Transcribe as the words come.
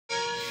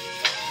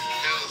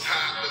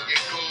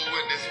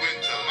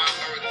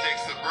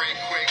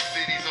Earthquake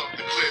cities off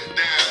the cliff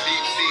down.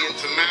 Deep sea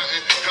into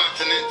mountain,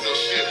 continental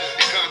shift.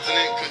 The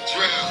continent could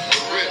drown.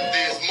 The rift,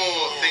 there's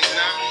more. Think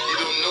not, you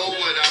don't know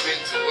what I'm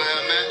into. Where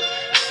I'm at,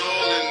 it's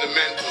all in the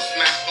mental.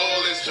 Smack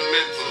all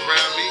instrumental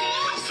around me.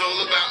 It's all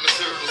about my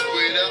circle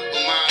squared up.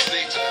 Oh my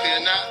nature,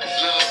 fear not.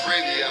 Love,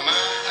 baby, am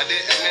I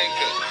didn't make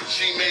her.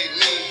 She made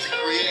me to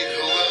create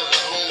her world. The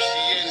home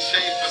she in,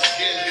 shape her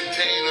skin,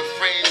 contain her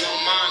frame, no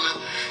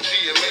minor.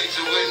 She a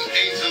major win,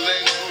 angel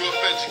and grew up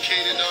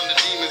educated on the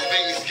demons,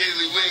 veiny,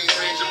 scaly wings,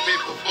 range of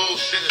people,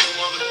 bullshit, and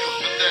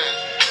motherfucker that.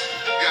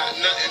 Got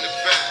nothing to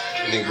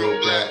back. Negro,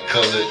 black,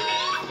 colored,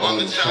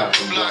 on the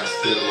chopping block,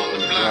 still on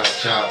the block,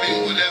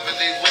 chopping, whatever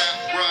they rap,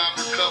 rob,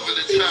 recover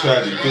the chop. Try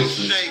to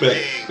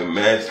disrespect the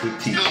master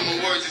teacher. Fill my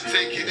words and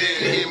take it in,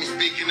 hear me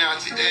speaking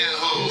out your ear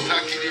holes.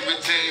 How can you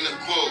retain a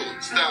quote?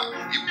 Stop,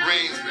 your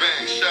brains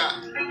bang,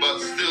 shot, but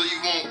still you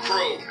won't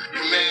crow.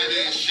 Commander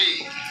in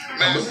chief,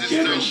 masters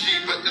turn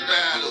sheep at the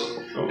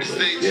battle. They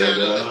stay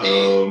channel to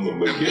eat,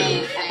 and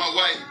wool from my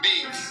white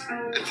beats.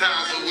 At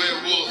times a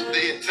werewolf,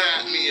 they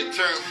attack me and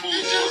turn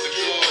fools towards the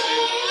garden.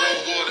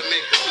 Cold water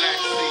make a black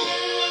sea.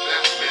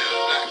 Black bell,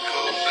 black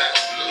coat, black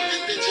blue.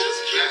 Black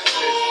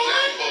fish,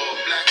 black ball,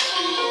 black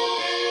shoe.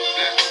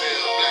 Black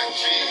bell, black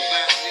cheese,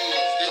 black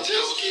news. They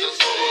just keep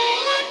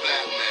saying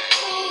black man.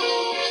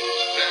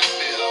 Black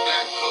bell,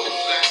 black coat,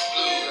 black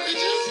blue. They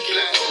just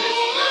black fish,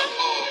 black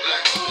ball,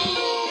 black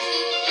shoe.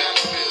 Black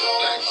bell,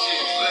 black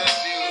cheese, black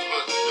news.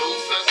 But no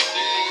such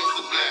thing as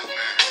a black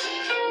man.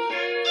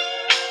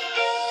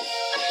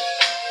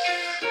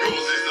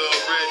 Roses all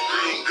red,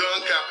 green, gun,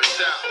 copper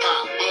shot,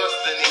 pop,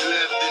 bust, and he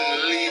left in the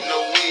lead, no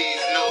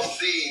weeds, no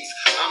seeds.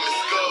 I'm his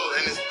skull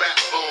and his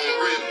backbone,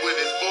 ripped with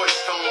his voice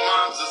tone.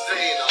 Moms are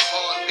saying a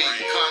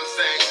heartbeat,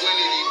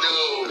 consanguinity,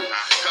 though.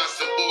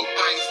 Constant bull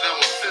bites, now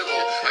I'm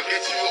civil. I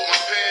get you with my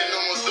pen, no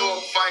more dog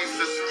fights,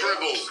 it's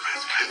scribbles.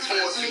 It's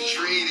force and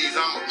treaties,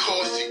 I'ma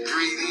cost you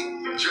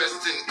greedy.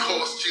 Dressed in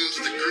costumes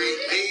to greet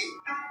me.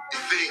 You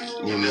think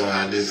You know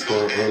how this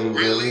gon' end,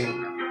 really?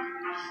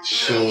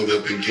 Show the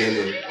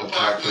beginning.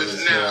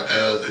 Apocalypse now,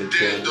 elder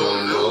dead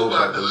don't know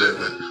about the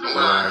living.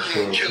 Why I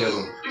can't kill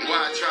him.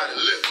 Why I try to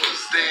lift from the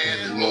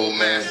stand. More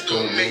mass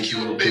don't make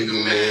you a bigger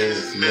man.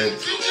 It's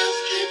mental.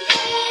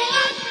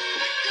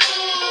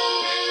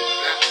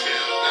 Black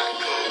bell, black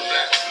coat,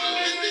 black blue.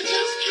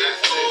 Black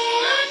fish,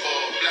 black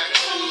ball, black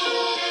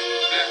shoe.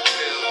 Black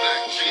bell,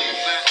 black cheese,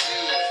 black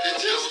news.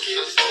 There's no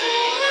such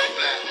thing as a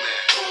black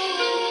man.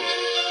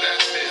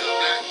 Black bell,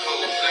 black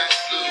coat, black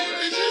blue.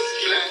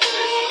 Black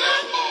fish,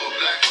 black ball,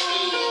 black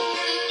shoe.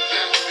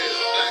 Black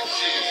bell, black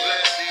cheese,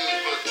 black news.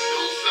 But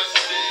no such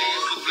thing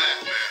as a black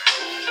man.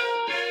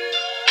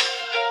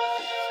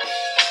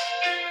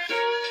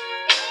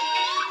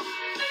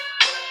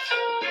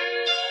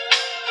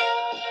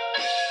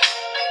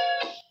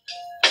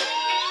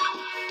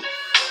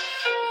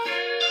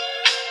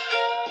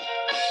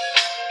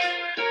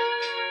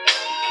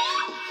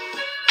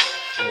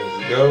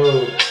 Let's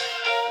go.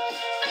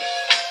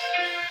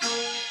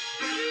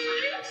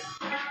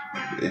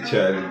 They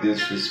try to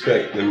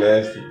disrespect the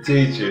master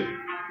teacher,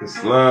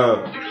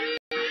 Islam.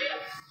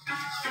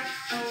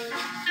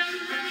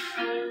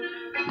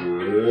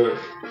 Yeah.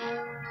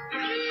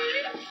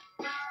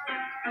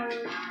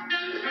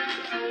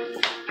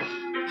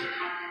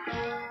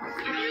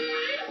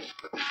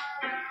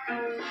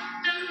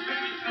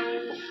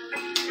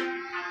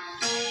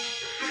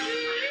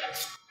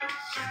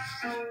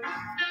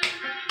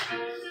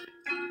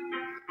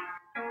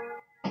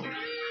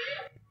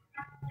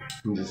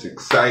 I'm just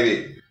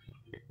excited.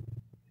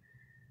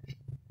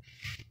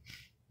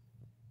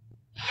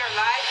 You're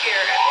live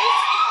here at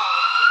AC Hall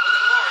with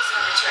a Morris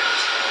Hunter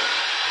Church.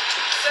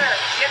 Sir, do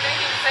you have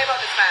anything to say about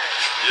this matter?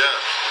 Yeah.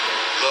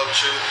 Love,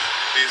 truth,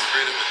 peace,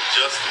 freedom, and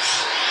justice.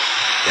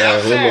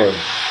 Yeah, Sir, hold on.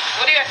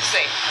 what do you have to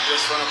say? I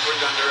just want to put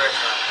it on the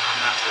record. I'm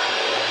not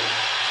right.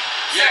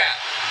 Yeah,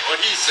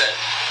 what he said.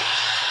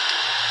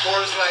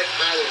 Poor's life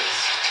matters.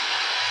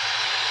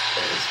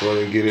 I just want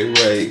to get it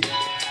right.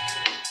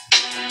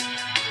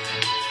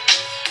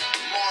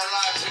 More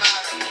lives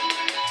matter.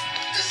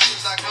 It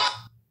seems like my...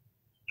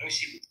 Let me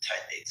see what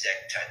the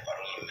exact title. I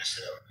don't want to mess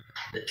it up.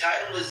 The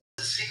title is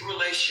The Secret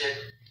Relationship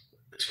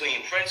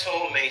Between Prince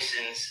Hall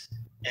Masons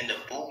and the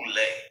Boule.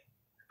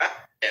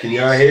 Can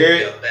y'all hear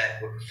it?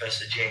 Back with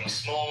Professor James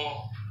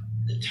Small.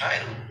 The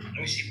title, let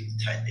me see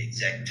what the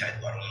exact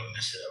title. I don't want to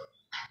mess it up.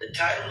 The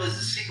title is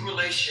The Secret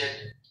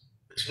Relationship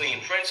Between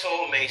Prince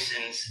Hall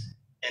Masons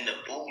and the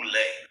Boule.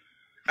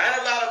 I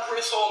had a lot of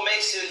Prince Hall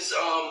Masons.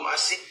 I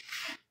see.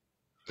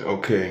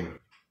 Okay,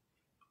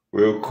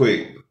 real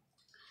quick,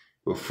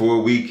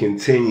 before we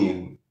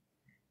continue,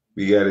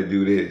 we got to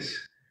do this.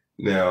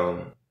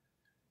 Now,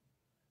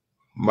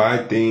 my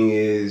thing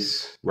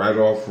is, right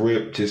off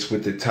rip, just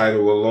with the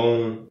title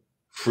alone,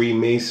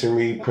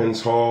 Freemasonry,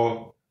 Prince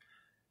Hall,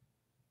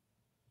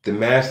 the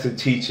master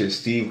teacher,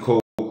 Steve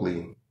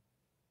Coakley,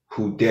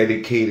 who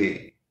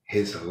dedicated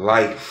his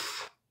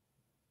life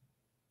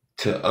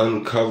to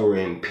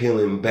uncovering,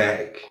 peeling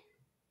back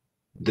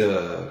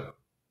the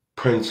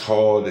Prince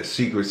Hall, the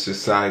secret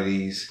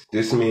societies.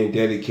 This man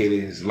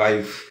dedicated his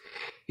life.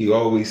 He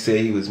always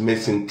said he was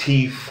missing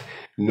teeth,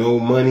 no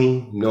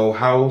money, no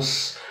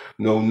house,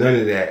 no none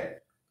of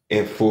that.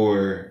 And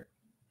for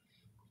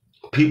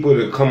people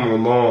to come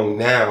along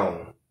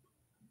now,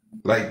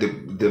 like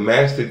the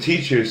master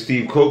teacher,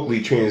 Steve Coakley,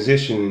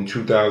 transitioned in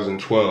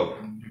 2012.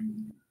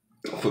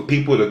 For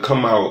people to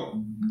come out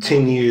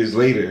 10 years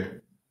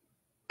later,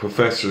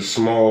 Professor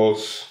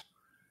Smalls,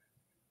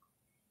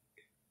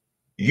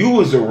 you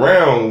was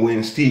around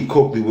when Steve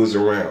Coakley was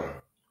around.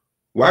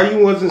 Why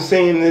you wasn't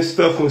saying this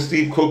stuff when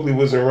Steve Coakley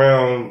was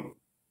around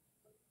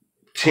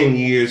 10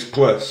 years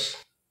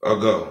plus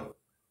ago?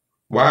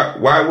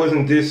 Why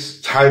wasn't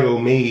this title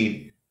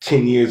made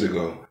 10 years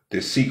ago?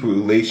 The secret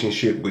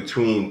relationship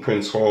between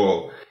Prince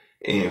Hall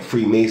and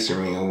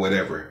Freemasonry or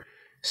whatever.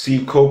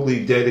 Steve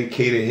Coakley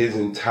dedicated his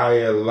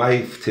entire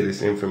life to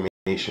this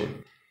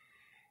information.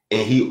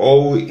 And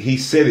he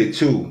said it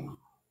too.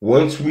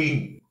 Once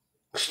we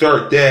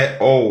start that,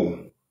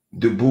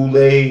 the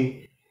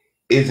Boule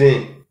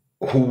isn't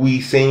who we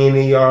saying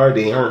they are,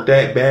 they aren't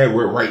that bad,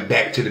 we're right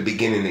back to the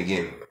beginning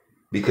again.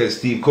 Because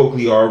Steve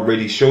Coakley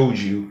already showed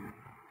you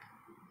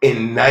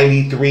in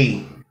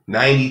 93,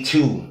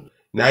 92,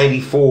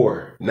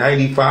 94,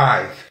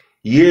 95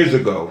 years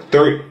ago,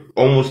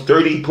 almost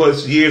 30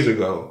 plus years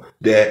ago,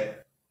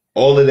 that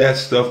all of that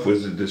stuff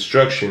was the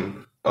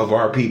destruction of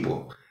our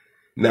people.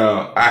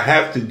 Now, I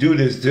have to do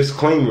this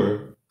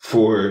disclaimer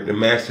for the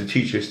master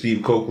teacher,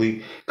 Steve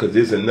Coakley, because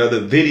there's another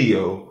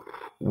video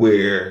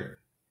where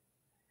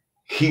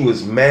he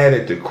was mad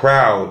at the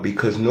crowd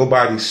because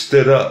nobody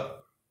stood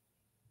up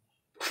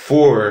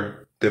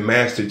for the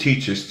master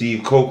teacher,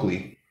 Steve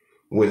Coakley,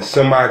 when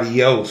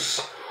somebody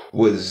else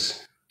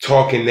was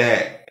talking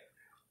that,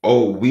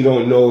 we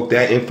don't know if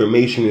that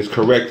information is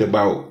correct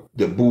about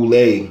the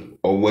Boule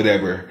or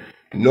whatever,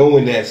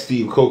 knowing that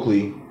Steve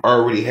Coakley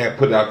already had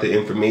put out the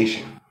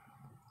information.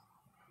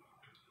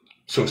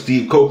 So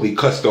Steve Coakley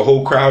cuts the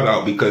whole crowd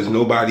out because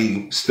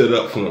nobody stood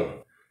up for him.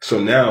 So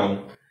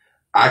now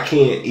I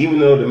can't, even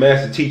though the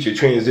master teacher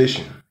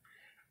transitioned,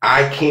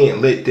 I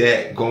can't let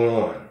that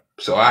go on.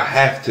 So I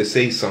have to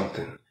say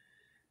something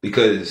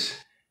because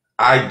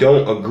I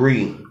don't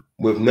agree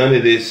with none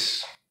of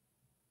this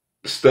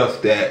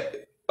stuff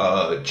that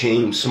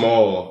James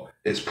Small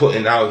is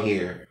putting out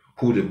here,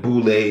 who the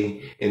Boule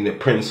and the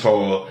Prince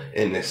Hall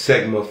and the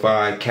Sigma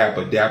Phi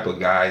Kappa Dappa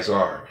guys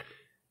are.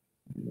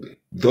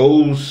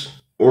 Those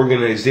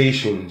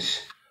organizations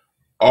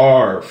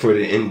are for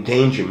the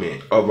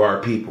endangerment of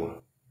our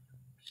people.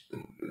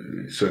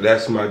 So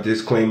that's my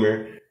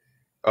disclaimer.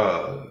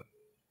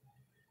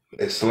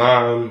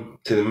 Islam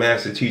to the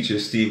master teacher,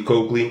 Steve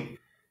Coakley.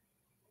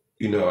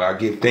 You know, I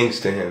give thanks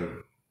to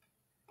him.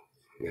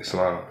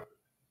 Islam.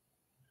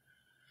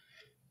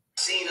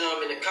 Seen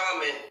in the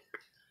comment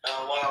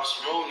while I was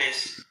promoting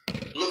this,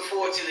 look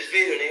forward to this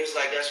video. And they was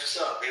like, that's what's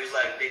up. They was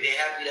like, they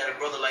happy that a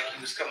brother like you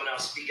was coming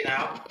out speaking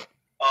out.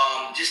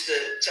 Just to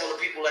tell the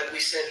people, like we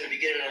said in the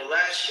beginning of the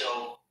last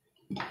show,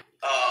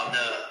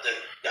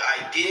 the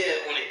idea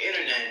on the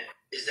internet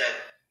is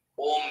that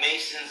all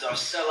Masons are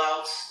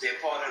sellouts,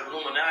 they're part of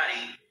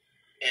Illuminati,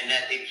 and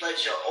that they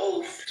pledge an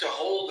oath to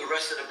hold the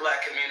rest of the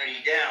black community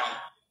down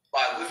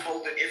by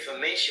withholding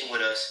information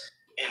with us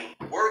and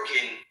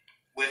working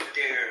with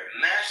their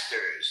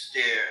masters,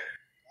 their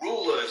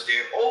rulers,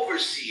 their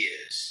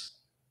overseers.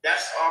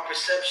 That's our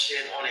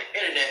perception on the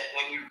internet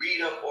when you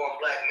read up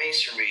on Black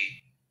Masonry.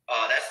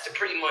 That's the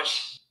pretty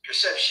much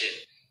perception.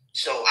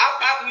 So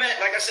I've met,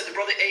 like I said, the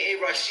brother A.A.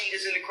 Rashid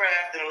is in the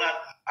craft, and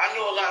I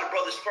know a lot of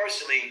brothers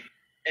personally,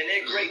 and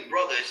they're great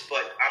brothers,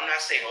 but I'm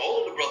not saying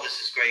all the brothers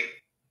is great.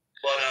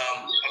 But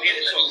I'm here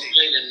to talk to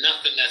you.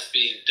 Nothing that's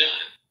being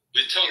done.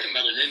 We're talking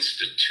about an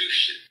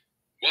institution.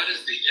 What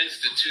is the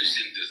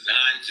institution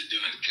designed to do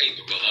and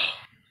capable of?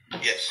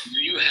 Yes.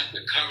 You have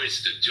the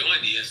courage to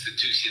join the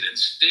institution and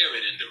steer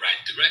it in the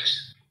right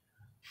direction.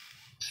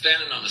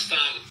 Standing on the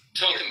side,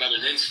 talking about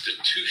an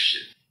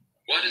institution.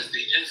 What is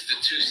the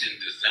institution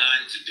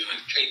designed to do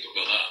and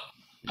capable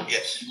of?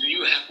 Yes.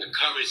 You have the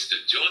courage to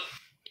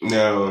join.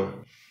 Now,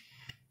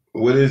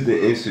 what is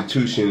the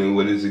institution and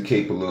what is it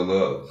capable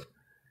of?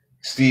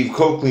 Steve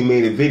Coakley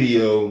made a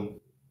video.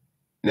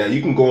 Now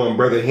you can go on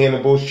Brother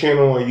Hannibal's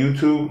channel on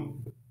YouTube.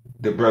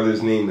 The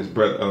brother's name is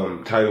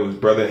title is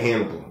Brother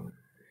Hannibal.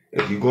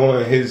 If you go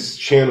on his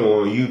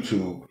channel on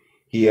YouTube,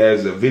 he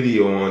has a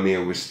video on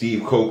there with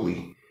Steve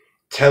Coakley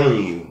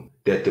telling you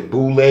that the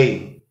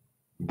Boule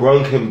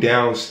brung him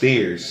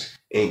downstairs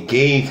and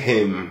gave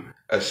him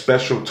a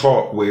special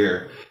talk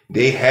where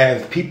they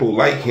have people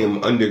like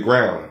him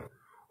underground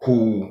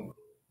who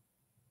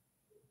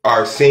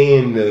are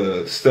saying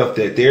the stuff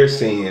that they're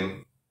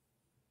saying,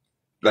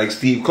 like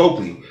Steve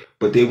Coakley,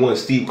 but they want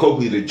Steve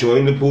Coakley to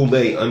join the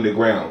Boule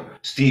underground.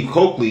 Steve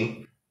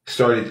Coakley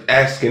started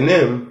asking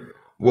them,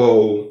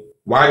 well,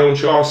 why don't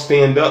y'all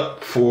stand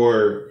up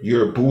for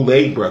your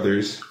Boule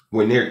brothers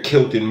when they're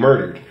killed and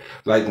murdered?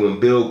 Like when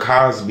Bill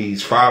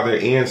Cosby's father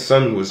and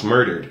son was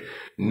murdered,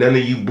 none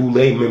of you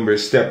Boule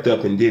members stepped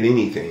up and did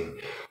anything.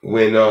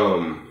 When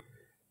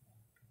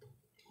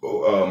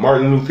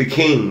Martin Luther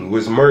King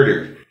was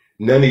murdered.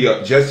 None of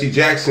y'all, Jesse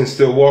Jackson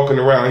still walking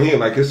around here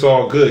like it's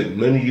all good.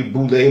 None of you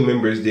Boule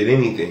members did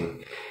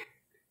anything.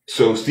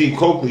 So Steve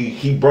Coakley,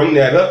 he brought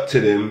that up to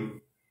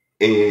them,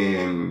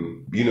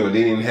 and they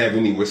didn't have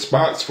any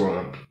response for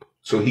him.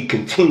 So he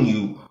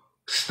continued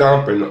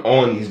stomping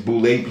on these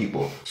Boule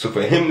people. So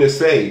for him to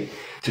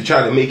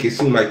try to make it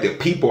seem like the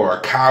people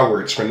are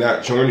cowards for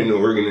not joining the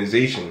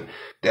organization,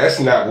 that's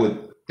not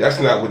what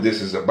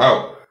this is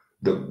about.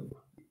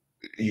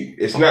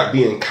 It's not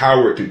being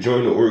coward to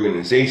join the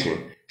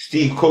organization.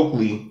 Steve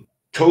Coakley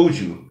told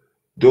you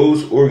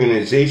those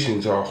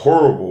organizations are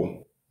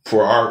horrible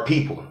for our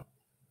people.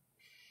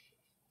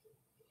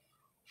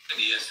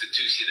 The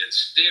institution that's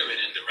steering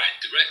in the right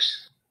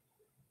direction.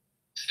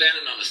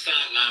 Standing on the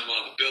sideline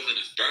while the building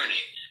is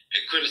burning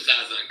and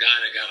criticizing a guy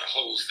that got a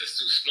hose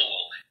that's too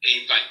small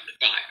ain't fighting the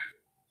fire.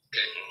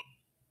 Okay?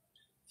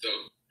 So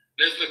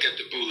let's look at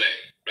the Boule,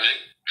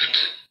 right?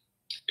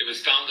 It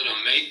was founded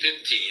on May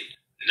 15th,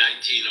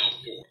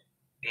 1904.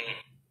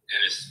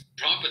 And its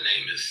proper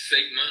name is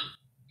Sigma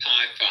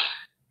Pi Phi.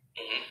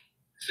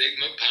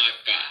 Sigma Pi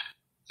Phi.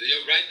 So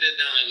you'll write that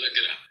down and look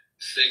it up.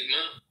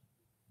 Sigma,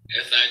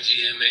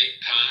 S-I-G-M-A,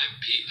 Pi,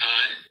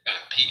 P-I,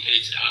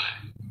 P-H-I.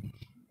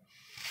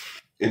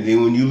 And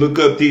then when you look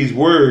up these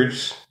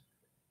words,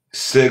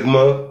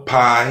 Sigma,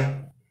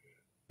 Pi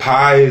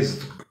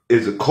is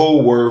a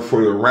code word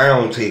for the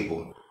round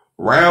table.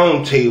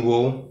 Round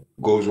table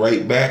goes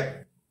right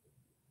back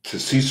to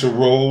Cecil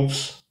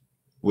Rhodes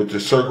with the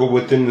circle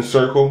within the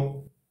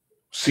circle.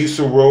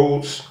 Cecil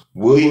Rhodes,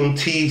 William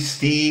T.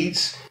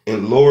 Steeds,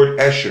 and Lord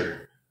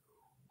Escher,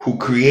 who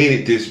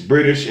created this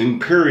British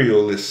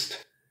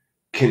imperialist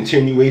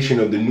continuation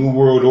of the New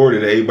World Order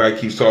that everybody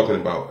keeps talking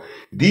about.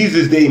 These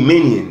is their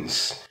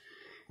minions.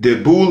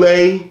 The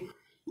Boule,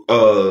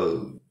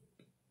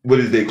 what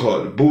is they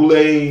called? The Boule,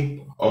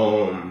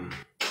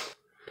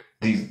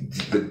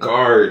 the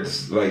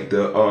guards, like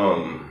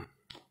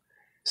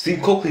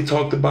Steve Coakley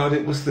talked about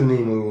it. What's the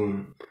name of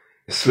them?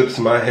 It slips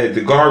my head.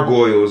 The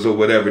gargoyles or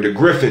whatever. The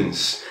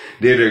griffins.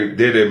 They're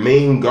the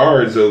main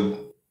guards of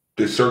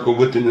the circle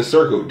within the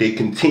circle. They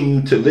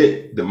continue to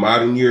let the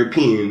modern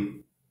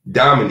European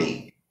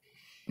dominate.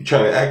 You're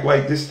trying to act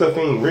like this stuff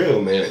ain't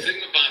real, man. The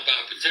Sigma Pi Phi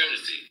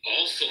fraternity,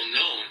 also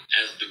known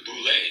as the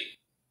Boule,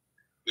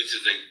 which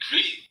is an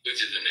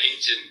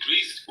ancient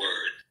Greek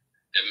word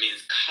that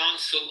means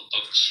council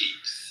of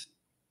chiefs.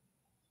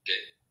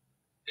 Okay.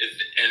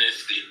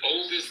 It's the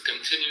oldest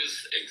continuous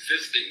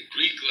existing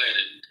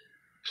Greek-lettered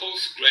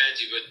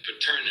postgraduate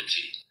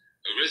fraternity,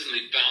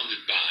 originally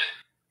founded by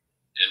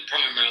and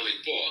primarily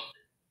for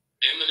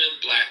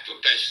eminent black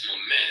professional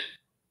men,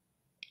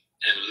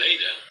 and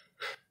later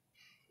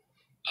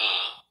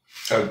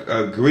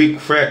a Greek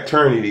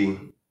fraternity,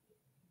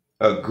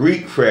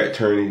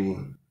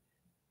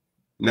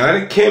 not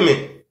a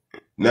Kemet,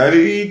 not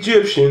an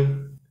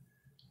Egyptian,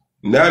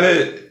 not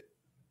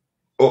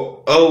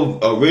of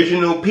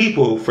original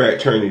people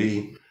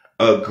fraternity,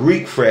 a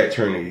Greek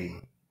fraternity.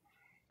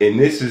 And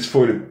this is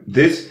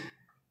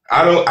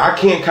I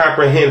can't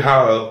comprehend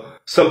how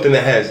something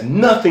that has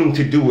nothing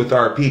to do with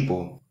our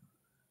people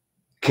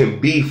can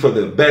be for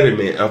the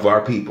betterment of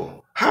our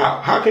people.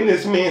 How can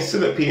this man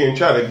sit up here and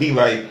try to be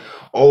like,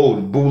 oh,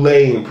 Boule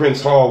and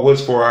Prince Hall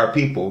was for our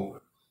people,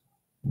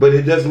 but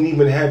it doesn't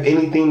even have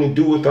anything to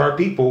do with our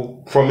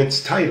people from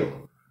its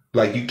title?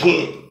 Like, you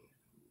can't.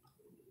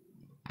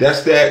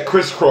 That's that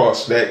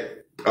crisscross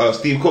that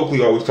Steve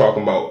Coakley always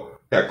talking about.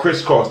 That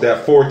crisscross,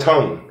 that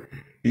four-tongue.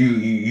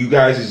 You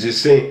guys is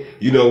just saying,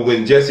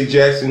 when Jesse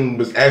Jackson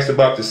was asked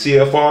about the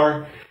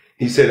CFR,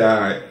 he said,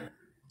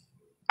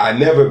 I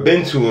never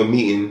been to a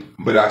meeting,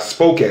 but I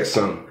spoke at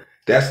some.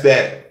 That's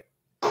that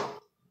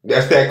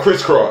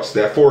crisscross,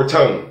 that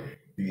four-tongue.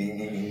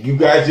 You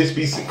guys just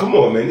be, come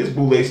on, man, this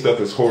Boule stuff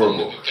is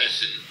horrible.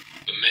 Profession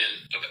for men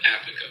of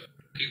Africa,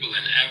 people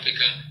in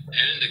Africa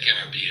and in the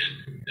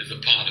Caribbean, is a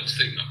part of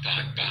Sigma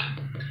Pi Phi.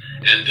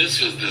 And this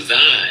was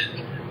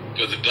designed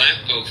for the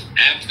black folks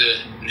after,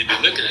 if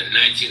you're looking at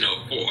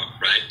 1904,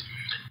 right?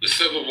 The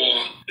Civil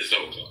War is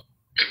over.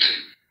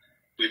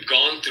 We've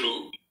gone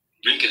through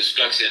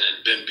Reconstruction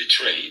and been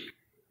betrayed.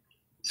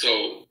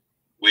 So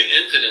we're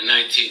into the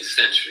 19th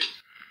century.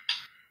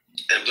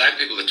 And black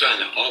people are trying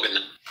to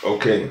organize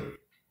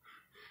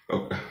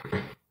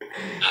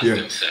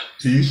themselves.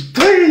 He's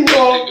playing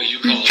y'all.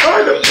 He's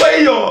trying to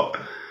play y'all.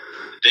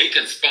 They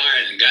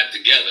conspired and got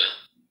together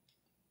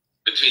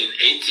between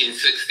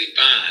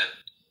 1865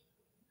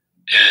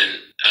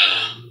 and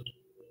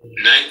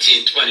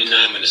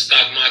 1929 when the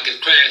stock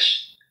market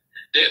crashed.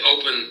 They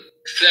opened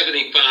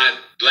 75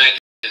 black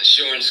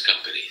insurance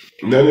companies.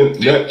 None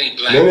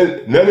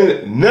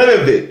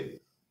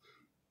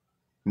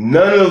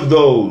of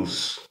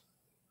those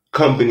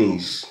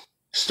companies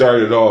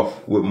started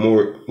off with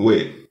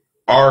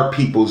our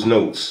people's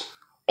notes.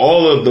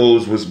 All of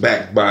those was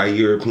backed by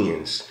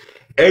Europeans.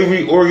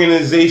 Every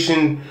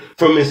organization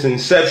from its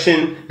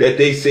inception that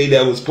they say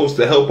that was supposed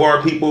to help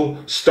our people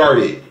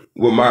started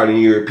with modern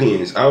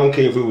Europeans. I don't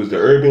care if it was the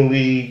Urban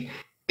League,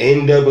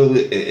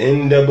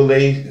 NAAC,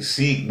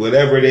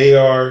 whatever they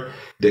are,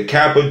 the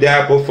Kappa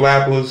Dapper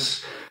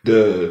Flappers,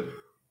 the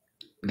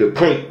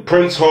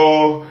Prince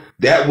Hall,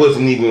 that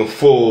wasn't even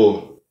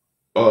full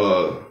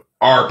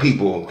our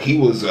people. He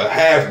was a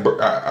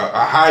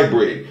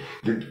hybrid.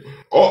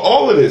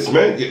 All of this,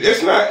 man, it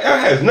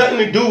has nothing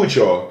to do with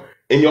y'all,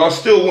 and y'all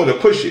still want to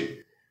push it.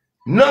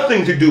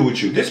 Nothing to do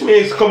with you. This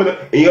man's coming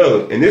up,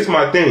 and this is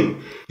my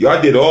thing.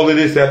 Y'all did all of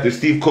this after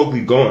Steve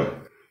Coakley gone.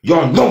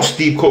 Y'all know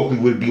Steve Coakley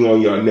would be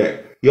on your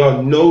neck.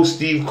 Y'all know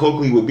Steve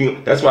Coakley would be.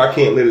 That's why I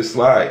can't let it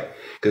slide.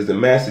 Because the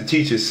master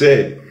teacher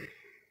said,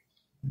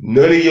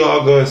 none of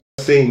y'all gonna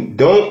say,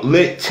 don't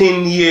let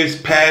 10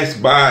 years pass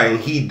by and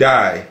he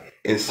die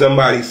and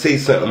somebody say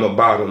something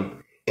about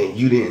him and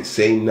you didn't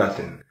say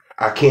nothing.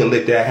 I can't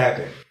let that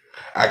happen.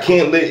 I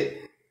can't let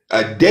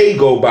a day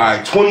go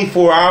by,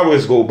 24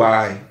 hours go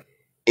by,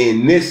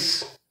 and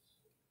this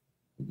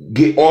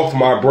get off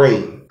my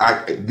brain.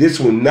 I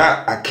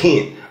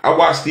can't. I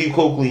watched Steve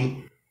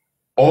Coakley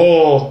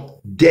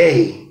all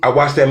day. I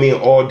watched that man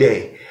all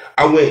day.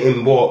 I went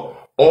and bought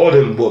all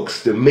them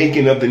books, The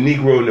Making of the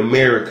Negro in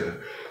America,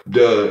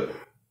 the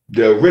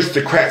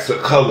Aristocrats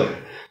of Color,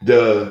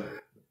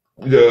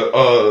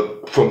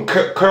 from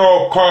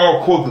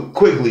Carl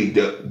Quigley,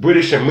 the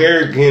British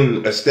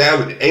American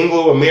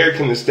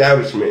Anglo-American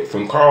establishment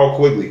from Carl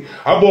Quigley.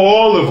 I bought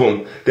all of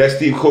them that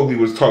Steve Coakley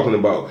was talking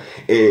about.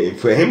 And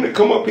for him to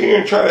come up here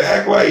and try to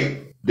act like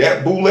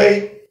that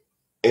Boule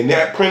and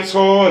that Prince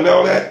Hall and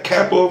all that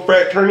Kappa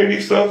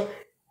fraternity stuff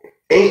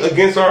ain't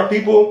against our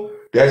people,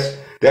 that's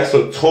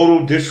a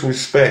total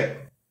disrespect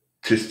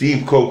to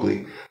Steve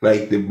Coakley.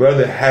 Like, the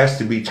brother has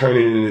to be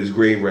turning in his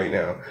grave right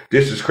now.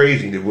 This is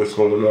crazy that what's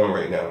going on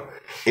right now.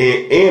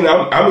 And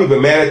I'm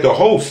even mad at the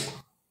host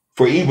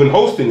for even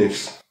hosting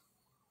this.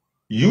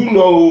 You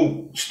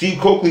know, Steve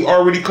Coakley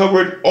already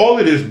covered all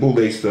of this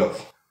Boule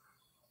stuff.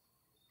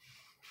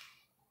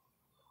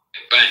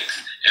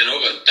 Banks and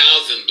over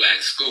 1,000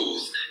 black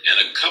schools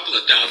and a couple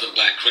of thousand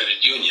black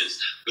credit unions,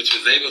 which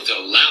was able to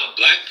allow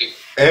black people.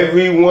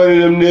 Every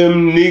one of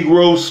them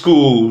Negro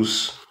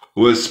schools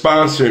was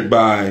sponsored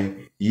by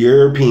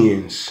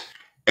Europeans.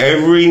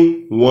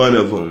 Every one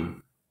of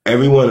them.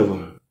 Every one of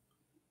them.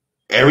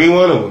 Every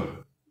one of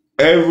them.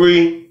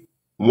 Every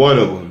one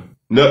of them.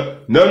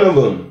 None of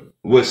them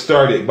was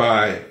started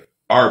by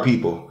our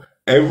people.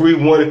 Every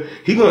one.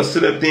 He gonna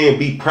sit up there and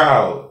be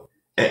proud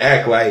and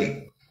act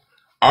like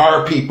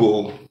our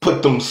people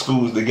put them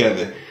schools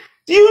together.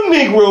 You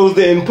Negroes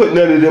didn't put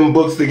none of them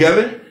books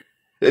together.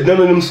 None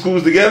of them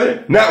schools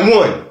together. Not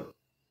one.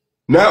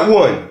 Not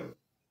one.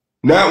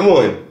 Not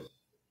one.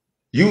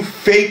 You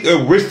fake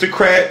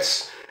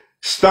aristocrats,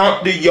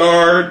 stomp the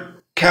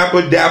yard,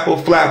 Kappa Dapper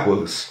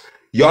Flappers.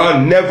 Y'all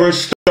never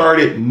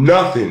started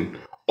nothing.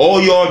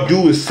 All y'all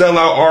do is sell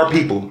out our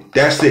people.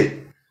 That's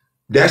it.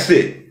 That's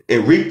it.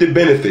 And reap the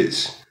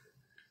benefits.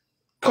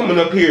 Coming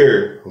up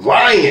here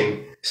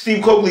lying.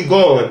 Steve Coakley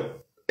gone.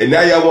 And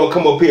now y'all want to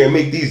come up here and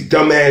make these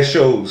dumbass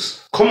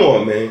shows. Come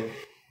on, man.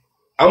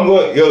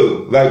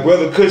 Like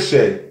Brother Kush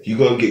said, you're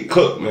going to get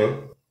cooked,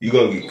 man. You're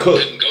going to get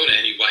cooked. Couldn't go to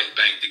any white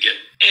bank to get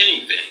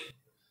anything.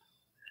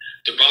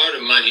 To borrow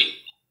the money,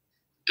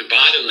 to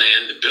buy the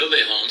land, to build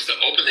their homes, to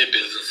open their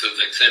businesses,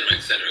 etc.,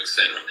 etc.,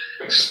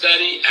 etc.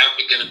 Study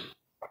African.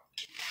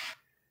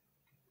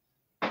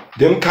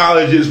 Them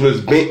colleges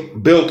was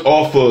built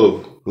off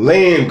of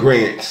land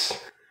grants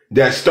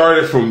that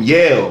started from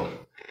Yale.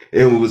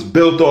 It was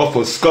built off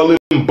of Skull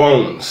and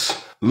Bones.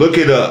 Look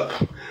it up.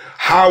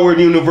 Howard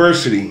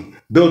University,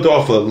 built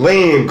off of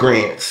land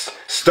grants,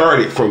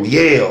 started from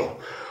Yale.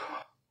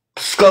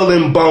 Skull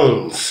and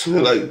Bones.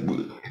 Like,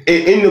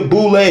 in the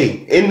Boule,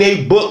 in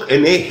their book,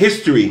 in their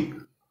history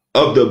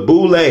of the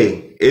Boule,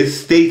 it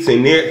states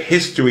in their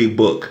history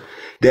book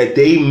that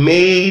they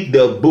made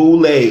the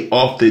Boule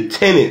off the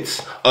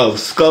tenets of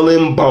Skull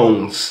and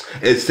Bones.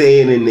 It's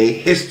saying in their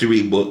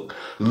history book.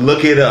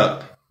 Look it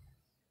up.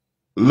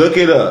 Look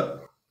it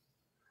up.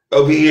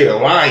 Over here,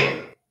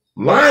 lying.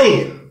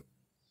 Lying.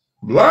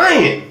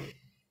 Lying.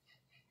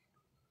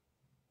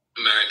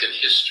 American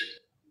history.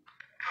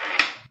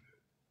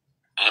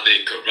 Are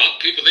they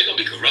corrupt people? They're going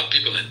to be corrupt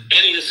people in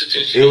any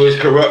institution. It was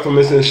corrupt from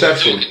its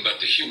inception. We're talking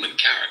about the human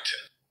character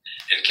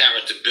and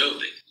character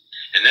building.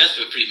 And that's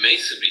where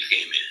Freemasonry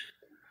came in.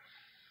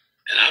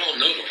 And I don't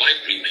know the white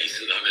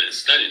Freemasons. I've been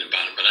studying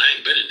about them, but I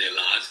ain't been in their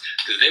lives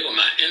because they were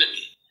my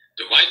enemy.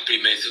 The white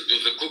Freemasons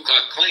was the Ku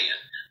Klux Klan,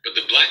 but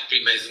the black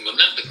Freemasons were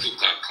not the Ku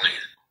Klux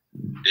Klan.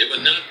 They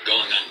were not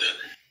going under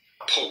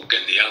Polk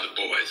and the other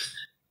boys.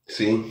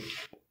 See?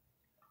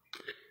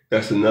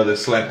 That's another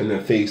slap in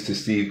the face to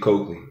Steve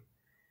Coakley.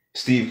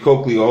 Steve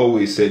Coakley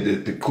always said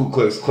that the Ku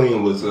Klux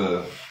Klan was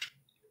a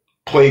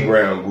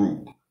playground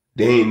group.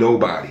 They ain't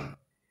nobody.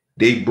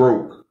 They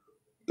broke.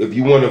 If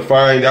you want to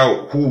find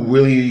out who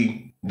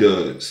really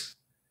the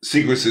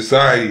secret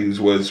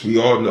societies was, we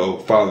all know,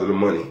 follow the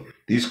money.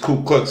 These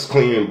Ku Klux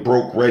Klan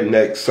broke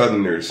redneck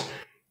Southerners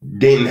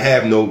didn't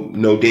have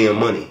no damn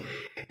money.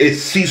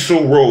 It's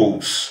Cecil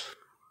Rhodes,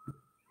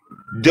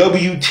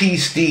 W.T.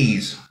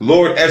 Steeds,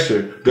 Lord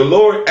Esher. The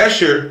Lord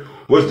Esher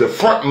was the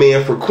front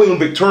man for Queen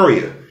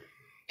Victoria.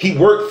 He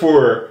worked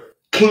for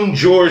King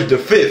George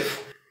V.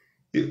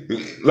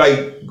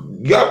 Like,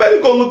 y'all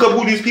better go look up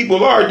who these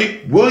people are.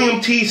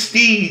 William T.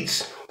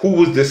 Steeds, who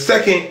was the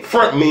second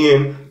front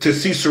man to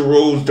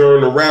Cicero's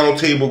during the Round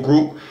Table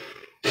Group,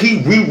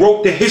 he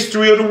rewrote the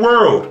history of the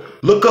world.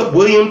 Look up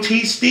William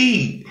T.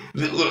 Steed.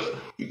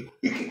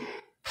 Freaking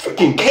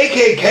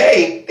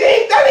KKK.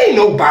 That ain't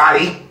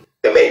nobody.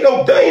 That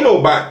ain't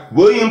nobody.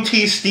 William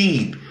T.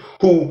 Steed,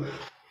 who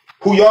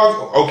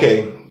y'all?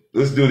 Okay,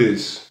 let's do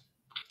this.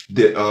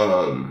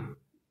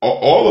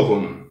 All of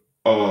them.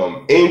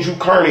 Andrew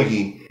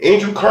Carnegie.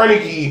 Andrew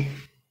Carnegie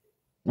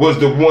was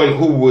the one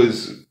who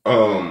was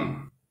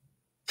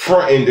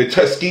fronting the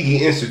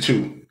Tuskegee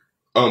Institute.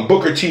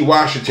 Booker T.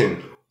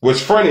 Washington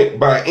was fronted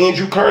by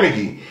Andrew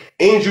Carnegie.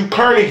 Andrew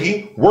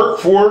Carnegie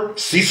worked for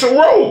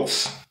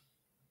Cicero's.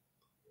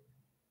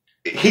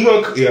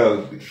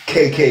 KKK.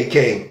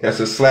 That's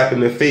a slap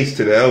in the face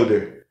to the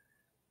elder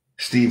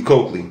Steve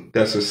Coakley.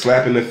 That's a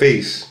slap in the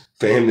face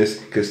for him,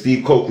 because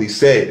Steve Coakley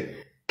said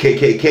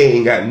KKK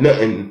ain't got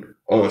nothing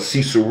on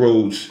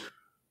Cicero's,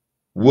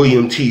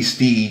 William T.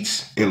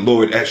 Steeds, and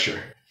Lord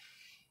Esher.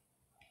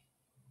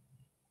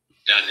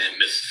 Down there in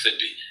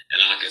Mississippi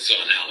and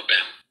Arkansas and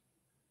Alabama.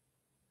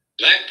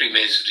 Black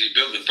Freemasonry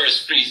built the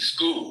first free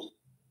school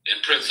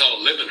in Prince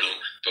Hall living room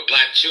for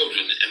black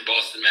children in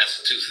Boston,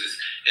 Massachusetts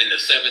in the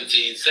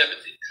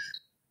 1770s.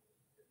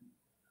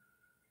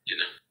 You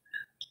know,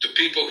 the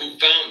people who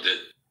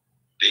founded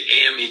the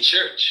AME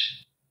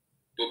Church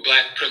were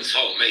black Prince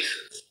Hall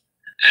Masons,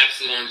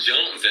 Absalom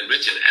Jones and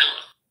Richard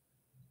Allen.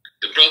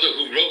 The brother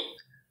who wrote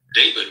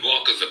David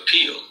Walker's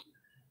Appeal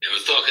and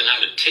was talking how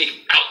to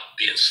take out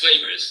the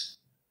enslavers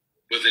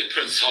was a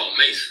Prince Hall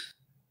Mason.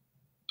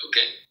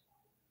 Okay?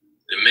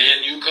 The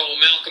man you call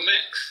Malcolm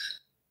X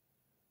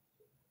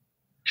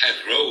had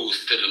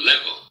rose to the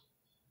level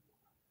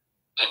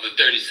of the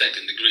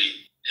 32nd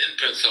degree in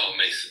Prince Hall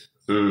Mason.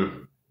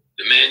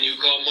 The man you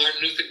call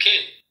Martin Luther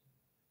King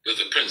was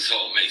a Prince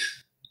Hall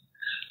Mason.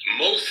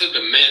 Most of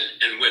the men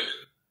and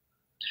women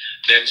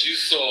that you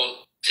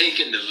saw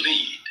taking the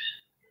lead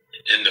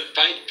in the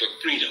fight for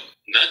freedom,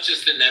 not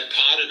just in that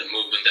part of the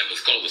movement that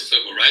was called the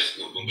Civil Rights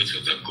Movement, which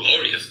was a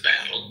glorious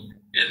battle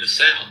in the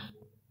South,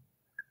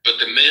 but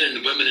the men and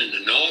the women in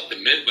the North, the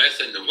Midwest,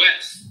 and the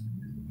West,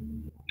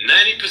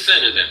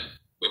 90% of them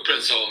were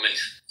Prince Hall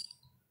Masons,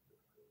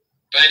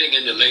 fighting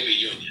in the labor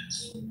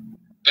unions,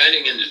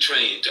 fighting in the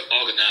train to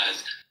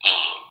organize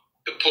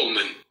the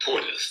Pullman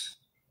Porters.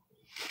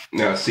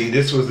 Now, see,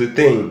 this was the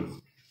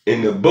thing.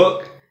 In the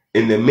book,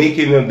 In the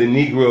Making of the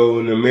Negro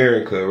in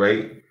America,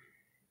 right?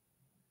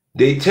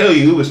 They tell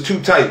you it was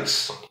two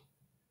types,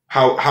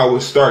 how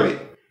it started.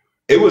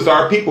 It was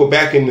our people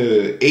back in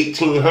the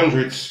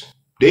 1800s.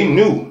 They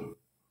knew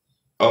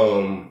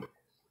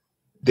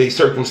their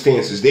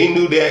circumstances. They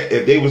knew that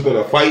if they was going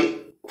to fight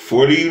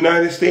for the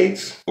United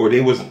States, or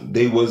they wasn't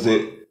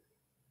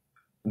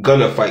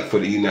gonna fight for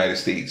the United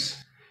States.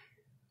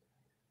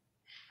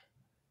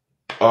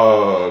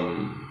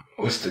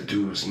 What's the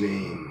dude's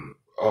name?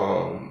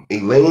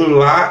 Elaine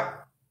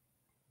Lott,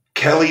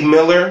 Kelly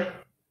Miller.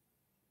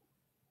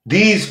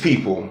 These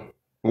people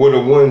were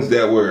the ones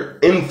that were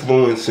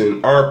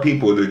influencing our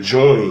people to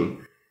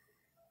join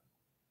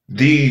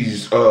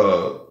these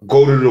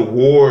go to the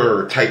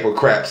war type of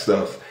crap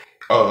stuff,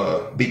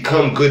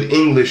 become good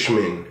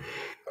Englishmen,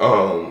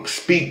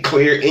 speak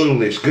clear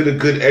English, get a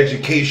good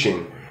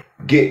education.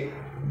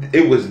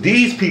 It was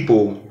these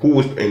people who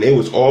was, and it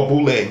was all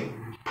Boule,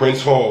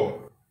 Prince Hall,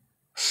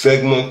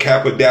 Sigma,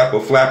 Kappa,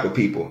 Dappa, Flapper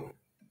people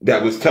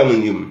that was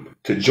telling you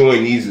to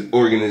join these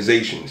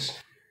organizations.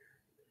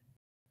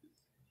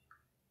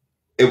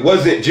 It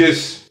wasn't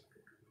just,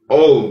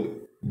 oh,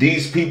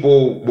 these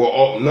people were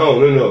all,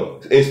 no.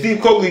 And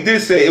Steve Coakley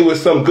did say it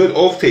was some good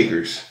oath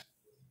takers.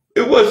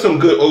 It was some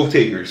good oath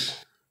takers.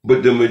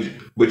 But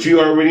you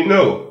already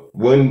know,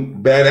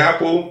 one bad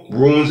apple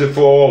ruins it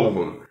for all of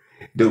them.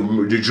 The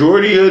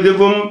majority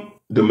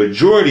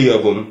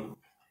of them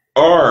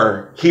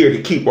are here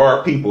to keep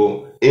our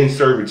people in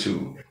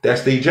servitude.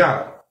 That's their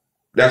job.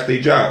 That's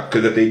their job.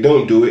 Because if they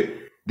don't do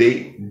it,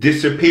 they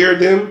disappear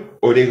them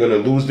or they're going to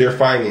lose their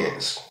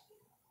finance.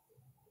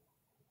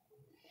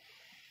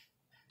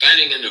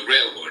 Fighting in the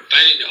railroad,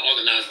 fighting the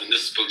organized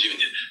municipal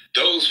union.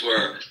 Those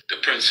were the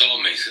Prince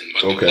Hall Masons.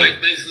 What the white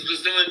Masons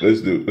was doing?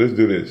 Let's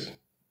do this.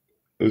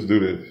 Let's do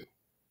this.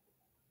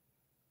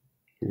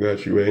 I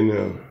got you right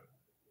now.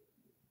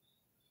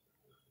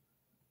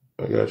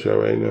 I got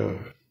y'all right now.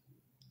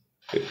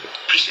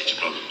 Appreciate you,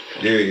 brother.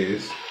 There he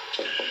is.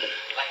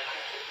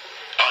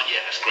 Oh,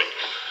 yeah, that's great.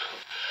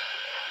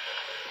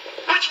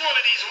 Which one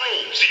of these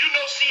rooms? Do you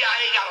know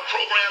CIA got a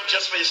program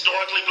just for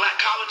historically black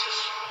colleges?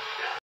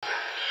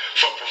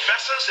 For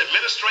professors,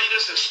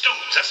 administrators, and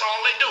students. That's all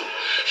they do.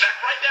 In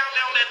fact, right down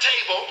there on that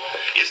table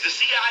is the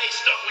CIA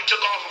stuff we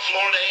took off of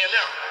Florida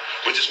A&M,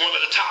 which is one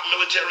of the top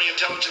military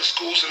intelligence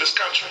schools in this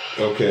country.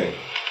 Okay.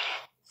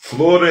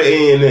 Florida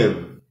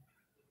A&M.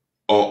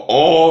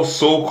 all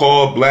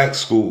so-called black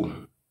school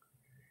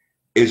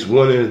is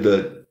one of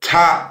the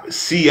top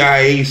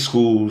CIA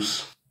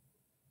schools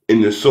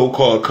in the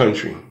so-called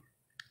country.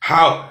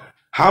 How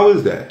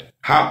is that?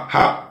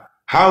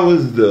 How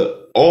is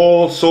the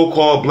all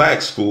so-called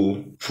black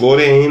school,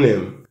 Florida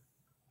A&M,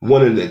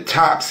 one of the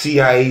top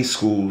CIA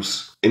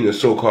schools in the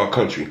so-called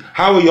country?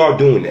 How are y'all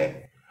doing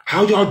that?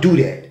 How y'all do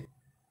that?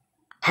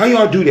 How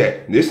y'all do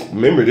that?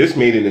 Remember, this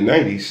made in the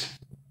 90s.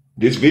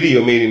 This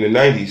video made in the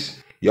 90s.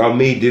 Y'all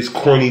made this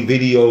corny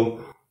video.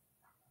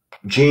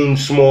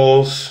 James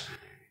Smalls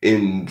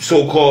and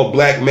so-called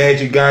Black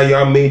Magic guy,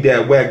 y'all made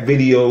that whack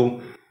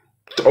video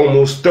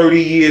almost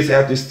 30 years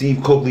after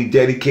Steve Coakley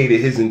dedicated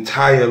his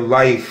entire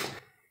life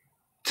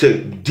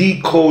to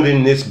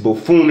decoding this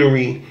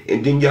buffoonery,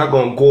 and then y'all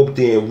gonna go up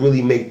there and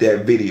really make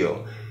that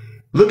video.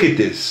 Look at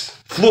this.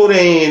 Florida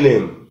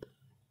A&M,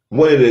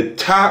 one of the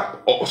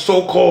top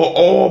so-called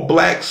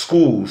all-black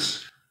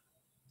schools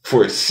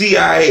for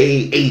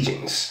CIA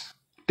agents.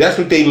 That's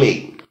what they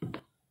made.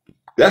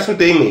 That's what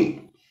they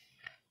made.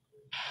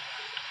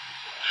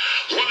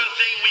 One of the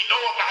things we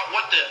know about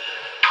what the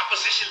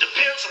opposition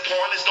depends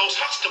upon is those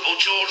Huxtable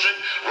children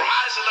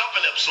rising up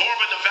and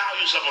absorbing the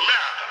values of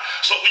America.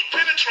 So we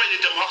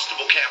penetrated them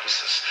Huxtable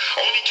campuses.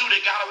 Only two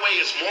that got away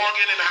is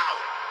Morgan and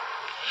Howard.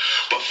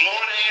 But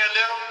Florida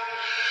A&M,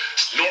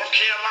 North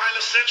Carolina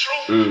Central,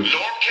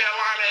 North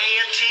Carolina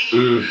A&T,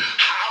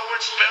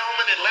 Howard,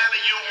 Spelman, Atlanta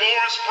U,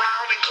 Morris,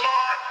 Brown, and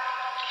Clark.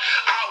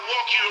 I'll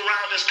walk you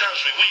around this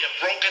country. We have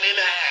broken in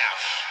half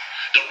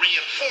the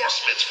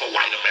reinforcements for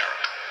white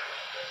America.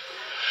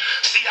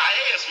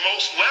 CIA is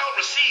most well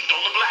received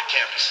on the black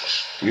campuses.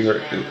 You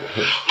heard it.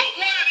 But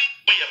one of these,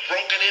 we have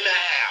broken in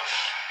half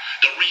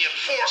the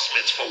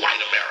reinforcements for white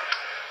America.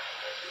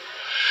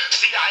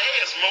 CIA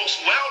is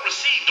most well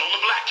received on the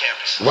black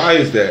campuses. Why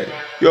is that?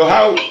 Yo,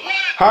 how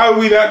are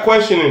we not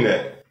questioning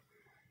that?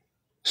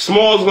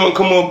 Small's gonna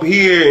come up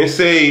here and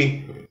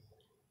say,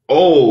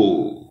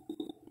 oh,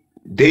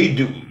 they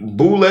do,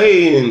 Boule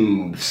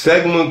and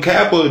Sigma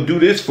Kappa do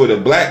this for the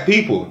black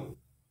people.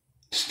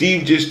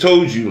 Steve just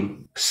told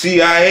you,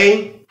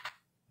 CIA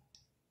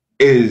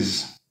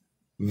is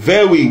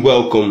very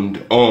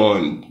welcomed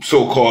on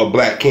so-called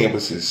black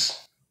campuses.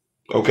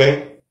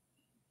 Okay?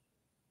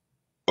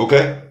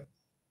 Okay?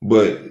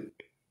 But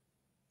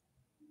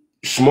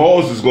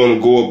Smalls is going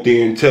to go up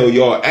there and tell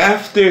y'all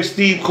after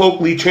Steve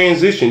Coakley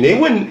transitioned. They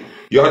wouldn't.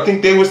 Y'all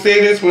think they would say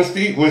this when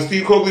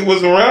Steve Coakley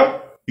was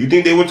around? You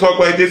think they would talk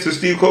like this if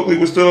Steve Coakley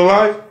was still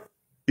alive?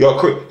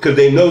 Y'all, because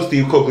they know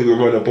Steve Coakley would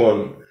run up on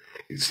them.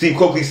 Steve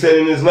Coakley said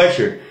in his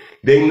lecture,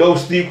 they know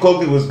Steve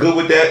Coakley was good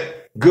with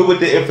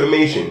the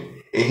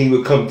information, and he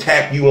would come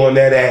tap you on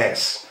that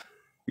ass.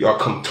 Y'all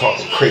come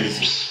talking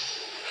crazy.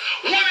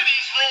 One of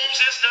these rooms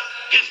is the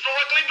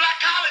historically black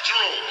college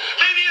room.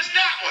 Maybe it's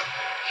that one.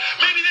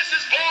 Maybe this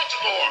is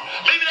Baltimore.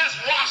 Maybe that's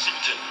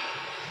Washington.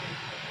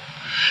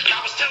 And I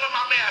was telling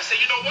my man, I said,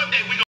 you know, one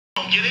day we're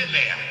going to get in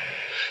there.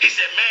 He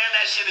said, man,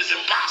 that shit is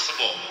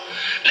impossible.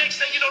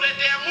 Next thing you know, that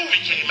damn movie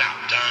came out.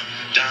 Dun,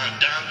 dun,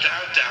 dun,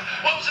 dun, dun.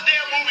 What was the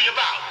damn movie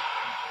about?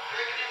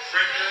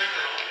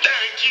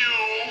 Thank you.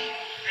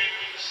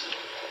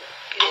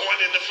 Going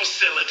in the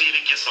facility to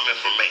get some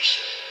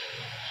information.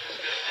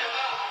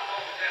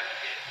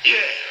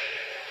 Yeah.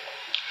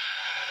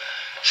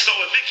 So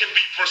if it can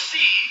be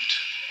perceived,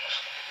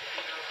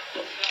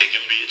 it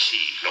can be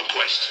achieved, no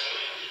question.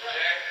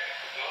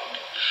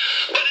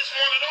 But it's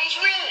one of those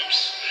rooms.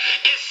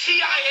 Is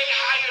CIA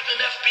higher than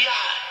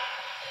FBI?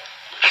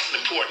 That's an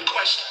important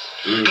question.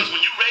 Because when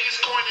you raise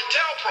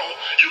COINTELPRO,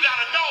 you got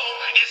to know,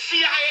 is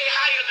CIA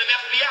higher than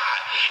FBI?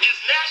 Is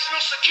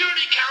National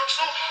Security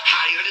Council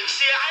higher than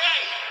CIA?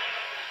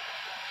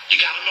 You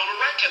got to know the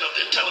ranking of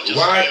the intelligence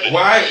community.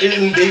 Why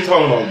isn't they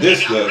talking about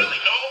this stuff? You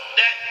really know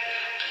that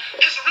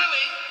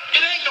it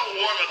ain't no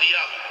one or the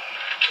other.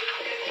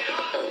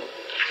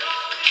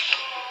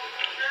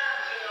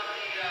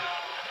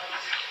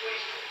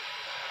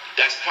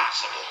 That's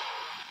possible.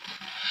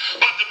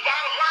 But the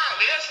bottom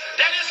line is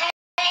that it's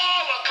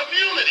all a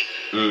community.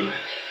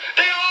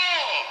 They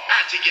all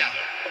are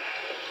together.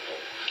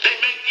 They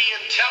make the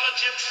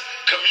intelligence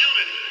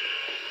community.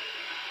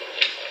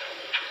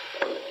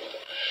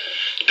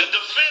 The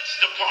Defense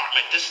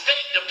Department, the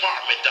State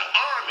Department, the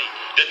Army,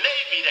 the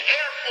Navy, the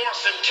Air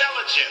Force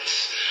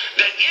Intelligence,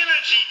 the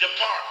Energy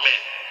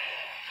Department,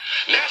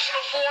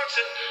 National Foreign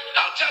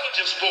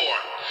Intelligence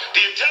Board,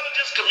 the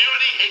Intelligence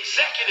Community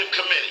Executive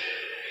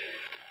Committee.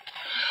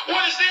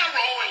 What is their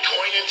role in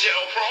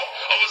COINTELPRO,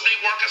 or was they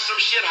working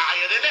some shit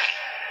higher than that?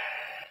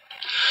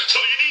 So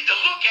you need to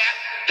look at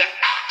the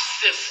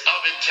axis of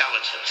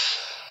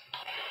intelligence.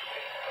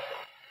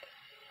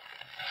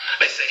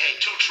 They say, hey,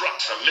 2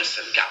 trucks are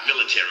missing, got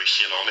military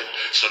shit on it,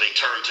 so they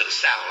turn to the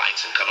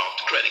satellites and cut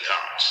off the credit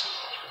cards.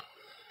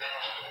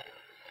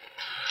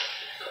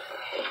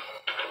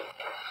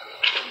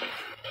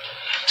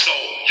 So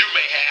you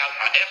may have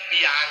an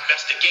FBI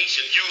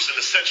investigation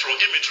using the Central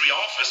Imagery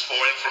Office for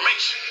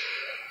information.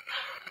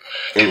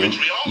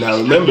 Now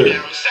remember,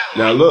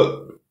 now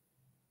look,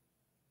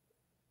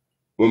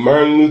 when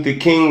Martin Luther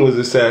King was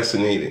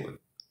assassinated,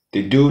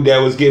 the dude that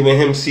was giving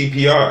him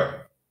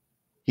CPR,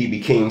 he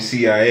became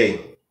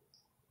CIA.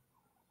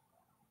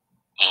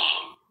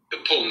 The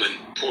Pullman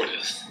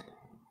porters,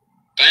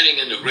 fighting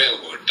in the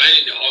railroad,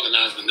 fighting the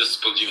organized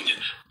municipal union.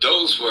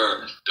 Those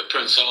were the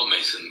Prince Hall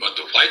Mason. What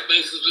the white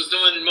Masons was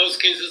doing in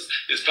most cases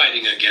is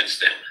fighting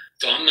against them.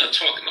 So I'm not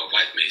talking about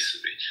white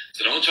masonry.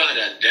 So don't try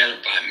to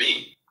identify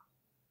me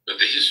with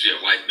the history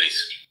of white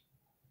masonry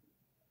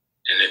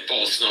and their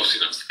false notion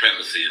of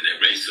supremacy and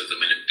their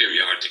racism and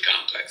inferiority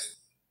complex.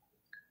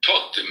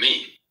 Talk to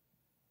me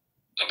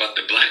about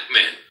the black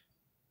men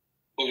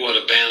who wore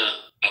the banner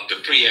of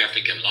the Free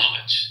African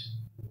Lodge.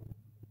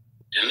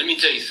 And let me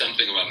tell you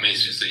something about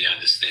masonry so you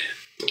understand.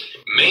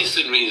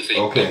 Masonry is a...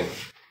 Okay,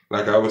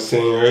 like I was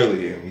saying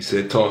earlier, he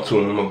said talk to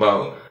him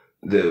about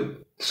the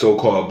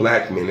so-called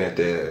black men at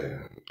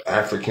the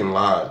African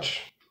Lodge,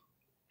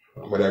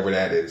 whatever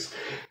that is.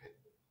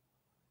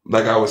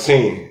 Like I was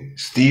saying,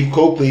 Steve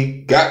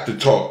Coakley got to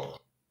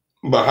talk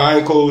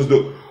behind closed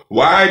doors.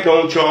 Why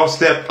don't y'all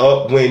step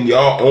up when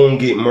y'all own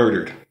get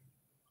murdered?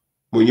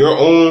 When your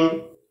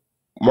own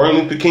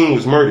Martin Luther King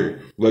was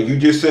murdered, like you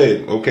just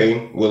said,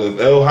 okay, well, if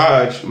L.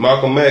 Hodge,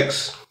 Malcolm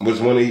X, was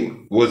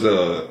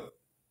a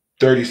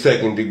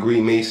 32nd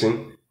degree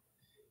Mason,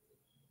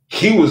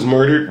 he was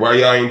murdered. Why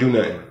y'all ain't do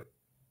nothing?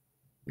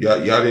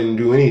 Y'all didn't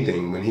do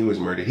anything when he was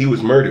murdered. He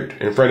was murdered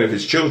in front of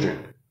his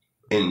children,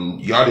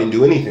 and y'all didn't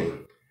do anything.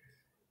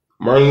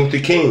 Martin Luther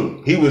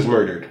King, he was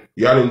murdered.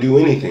 Y'all didn't do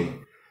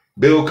anything.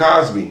 Bill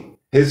Cosby,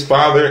 his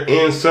father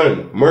and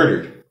son,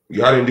 murdered.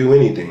 Y'all didn't do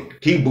anything.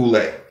 He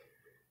boule.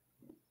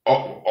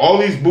 All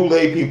these boule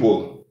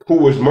people who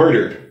was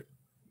murdered,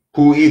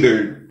 who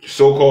either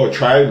so-called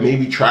try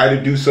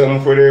to do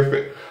something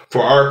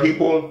for our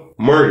people,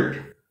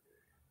 murdered.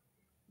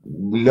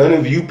 None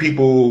of you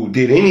people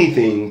did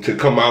anything to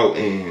come out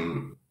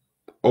and,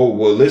 oh,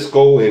 well, let's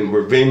go and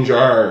revenge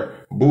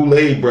our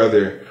boule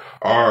brother,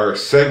 our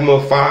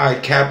Sigma Phi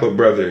Kappa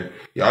brother.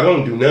 Y'all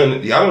don't do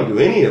none. Y'all don't do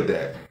any of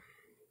that.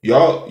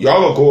 Y'all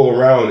will go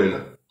around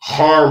and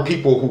harm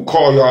people who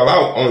call y'all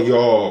out on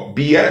y'all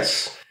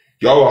BS.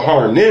 Y'all will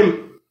harm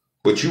them,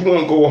 but you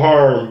won't go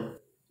harm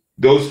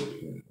those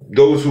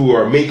who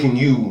are making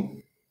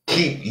you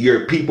keep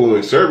your people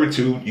in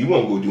servitude. You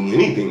won't go do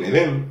anything to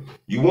them.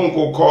 You won't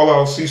go call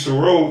out Cecil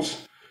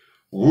Rhodes,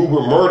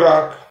 Rupert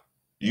Murdoch.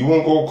 You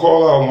won't go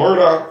call out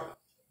Murdoch,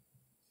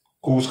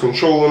 who's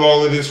controlling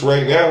all of this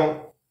right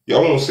now.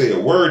 Y'all won't say a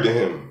word to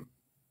him.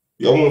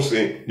 Y'all won't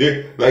say,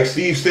 like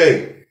Steve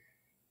said,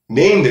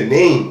 name the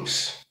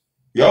names.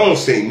 Y'all don't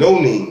say no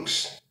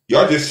names.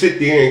 Y'all just sit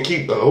there and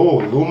keep,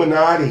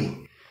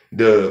 Illuminati,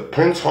 the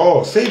Prince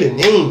Hall. Say the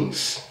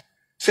names.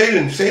 Say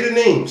the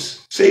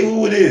names. Say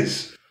who it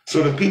is,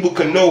 so that people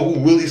can know who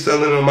really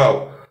selling them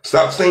out.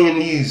 Stop saying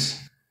these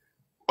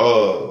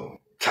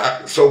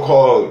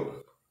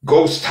so-called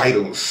ghost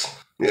titles.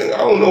 Yeah, I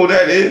don't know what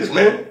that is,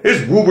 man.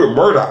 It's Rupert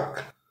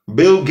Murdoch,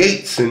 Bill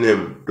Gates and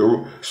them,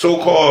 the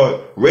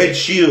so-called Red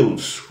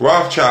Shields,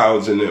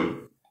 Rothschilds and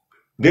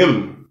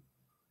them.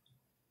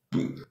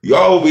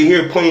 Y'all over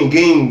here playing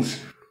games,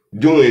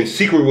 doing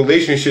secret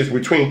relationships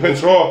between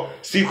Prince Hall.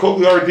 Steve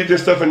Coakley already did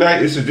this stuff at night.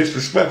 This is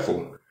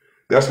disrespectful.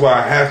 That's why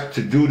I have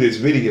to do this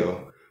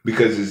video,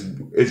 because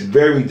it's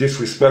very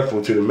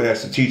disrespectful to the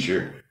master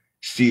teacher,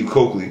 Steve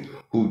Coakley,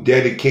 who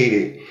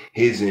dedicated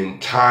his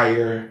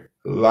entire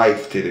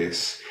life to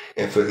this.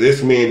 And for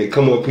this man to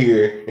come up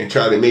here and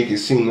try to make it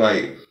seem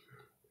like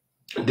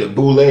the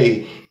boule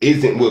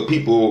isn't what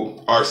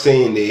people are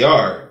saying they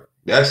are,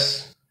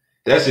 that's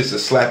just a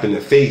slap in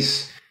the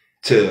face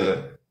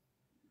to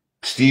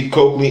Steve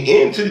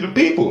Coakley and to the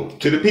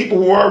people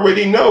who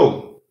already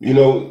know. You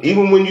know,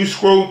 even when you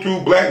scroll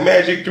through Black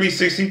Magic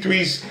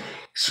 363's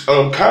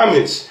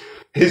comments,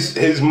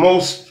 his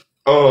most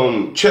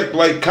check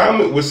like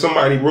comment was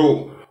somebody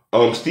wrote,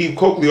 Steve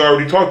Coakley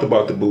already talked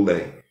about the boule.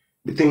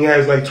 The thing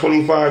has like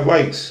 25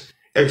 likes.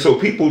 And so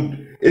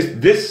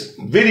this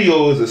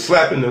video is a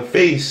slap in the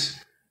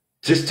face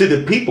just to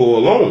the people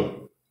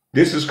alone.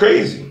 This is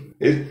crazy.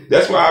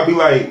 That's why I'll be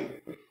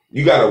like,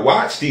 you gotta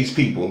watch these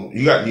people.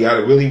 You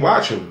gotta really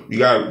watch them.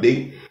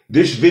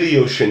 This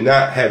video should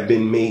not have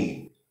been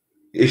made.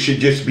 It should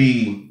just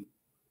be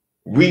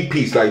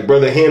repeats, like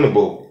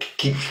Hannibal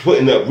keeps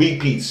putting up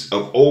repeats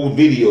of old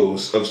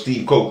videos of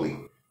Steve Coakley.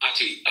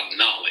 Of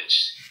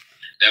knowledge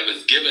that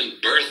was given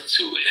birth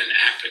to in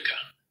Africa,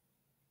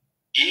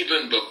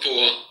 even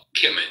before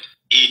Kemet,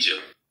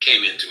 Egypt,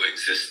 came into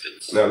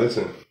existence. Now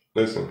listen.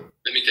 Let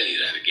me tell you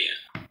that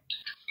again.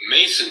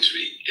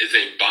 Masonry is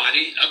a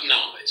body of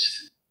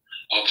knowledge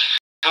of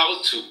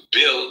how to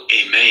build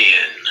a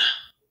man.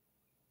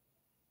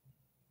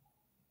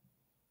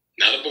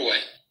 Not a boy,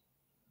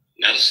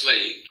 not a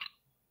slave,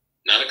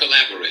 not a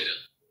collaborator,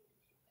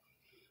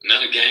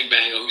 not a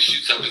gangbanger who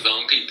shoots up his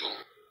own people.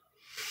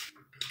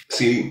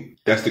 See,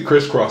 that's the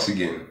crisscross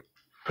again.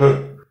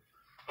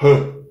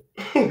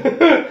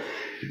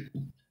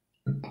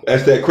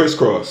 That's that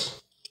crisscross.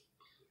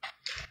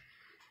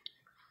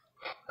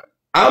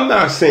 I'm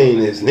not saying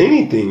there's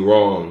anything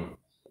wrong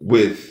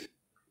with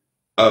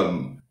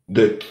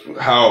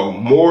how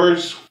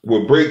Moors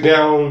would break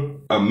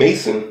down a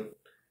mason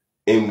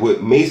and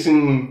what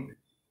masonry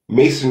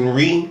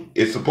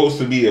is supposed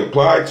to be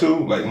applied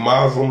to, like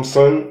Muslim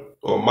son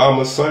or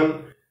mama's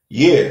son.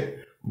 Yeah,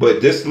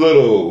 but this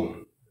little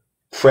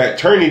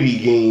fraternity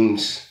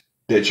games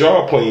that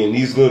y'all playing,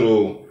 these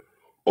little,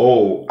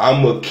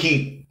 I'm gonna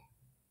keep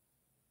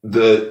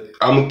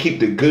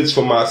the goods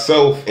for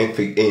myself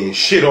and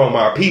shit on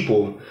my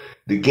people.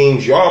 The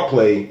games y'all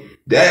play,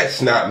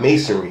 that's not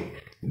masonry.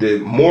 The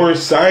more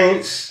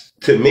science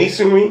to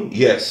masonry,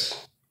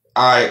 yes,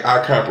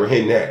 I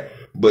comprehend that.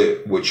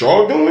 But what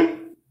y'all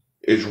doing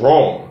is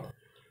wrong.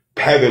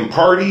 Having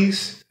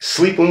parties,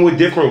 sleeping with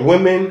different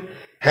women,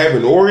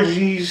 having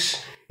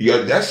orgies,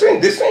 this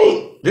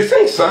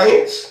ain't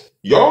science.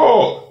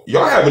 Y'all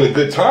having a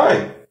good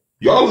time.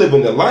 Y'all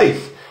living the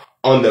life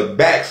on the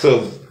backs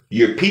of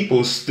your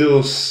people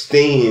still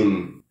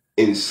staying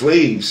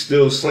enslaved,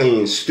 still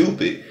staying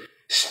stupid,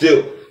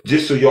 still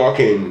just so y'all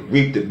can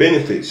reap the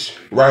benefits,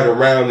 ride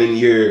around in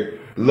your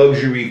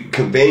luxury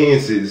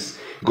conveyances,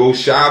 go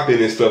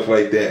shopping and stuff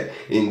like that.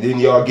 And then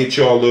y'all get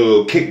y'all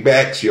little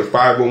kickbacks, your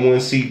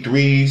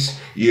 501c3s,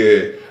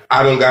 your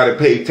I don't gotta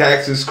pay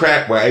taxes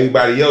crap while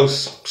everybody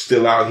else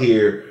still out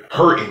here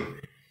hurting.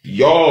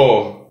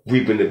 Y'all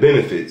reaping the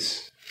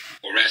benefits.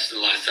 Or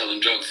rationalize selling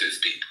drugs to his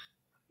people.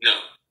 No.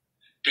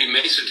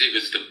 Freemasonry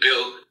was to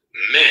build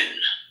men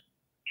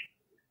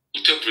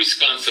who took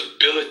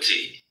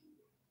responsibility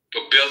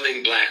for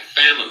building black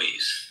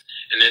families,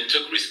 and then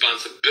took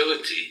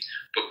responsibility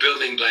for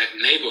building black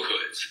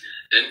neighborhoods,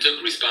 then took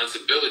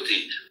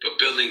responsibility for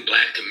building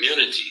black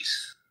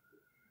communities,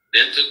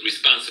 then took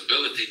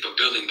responsibility for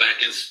building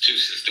black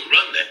institutions to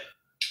run them.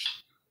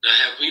 Now,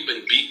 have we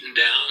been beaten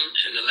down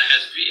in the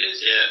last few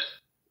years? Yeah.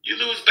 You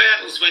lose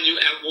battles when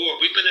you're at war.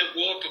 We've been at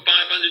war for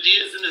 500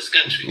 years in this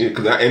country. Yeah,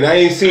 I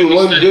ain't seen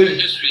one good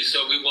history,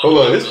 so we want. Hold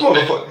on, this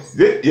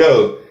motherfucker.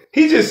 Yo,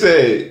 he just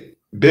said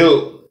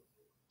build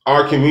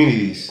our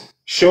communities.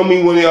 Show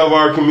me one of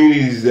our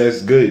communities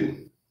that's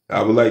good.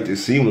 I would like to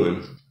see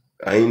one.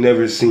 I ain't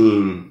never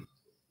seen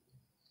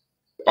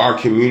our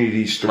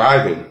communities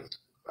thriving.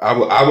 I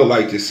would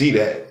like to see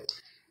that.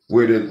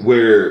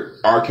 Where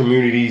our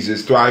communities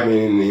is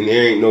thriving and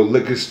there ain't no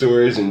liquor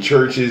stores and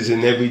churches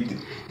and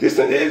everything. This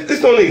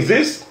don't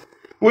exist.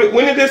 When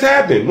did this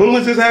happen? When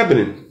was this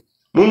happening?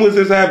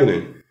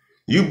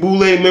 You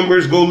Boule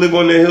members go live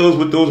on the hills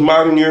with those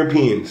modern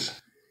Europeans.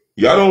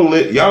 Y'all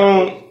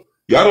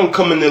don't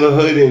come into the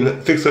hood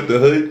and fix up the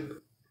hood,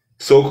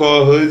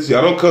 so-called hoods.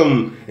 Y'all don't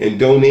come and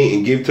donate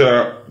and give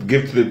to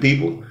the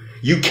people.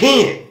 You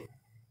can't.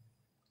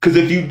 Because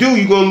if you do,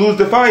 you're going to lose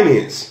the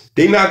finance.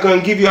 They're not going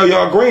to give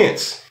y'all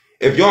grants.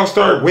 If y'all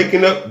start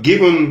waking up,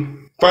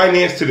 giving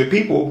finance to the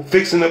people,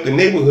 fixing up the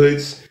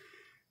neighborhoods,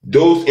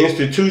 those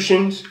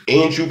institutions,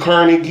 Andrew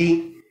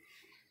Carnegie,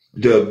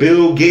 the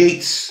Bill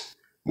Gates,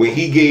 when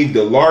he gave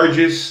the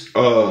largest,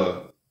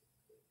 the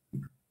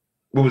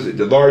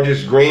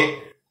largest grant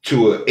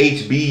to a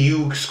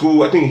HBU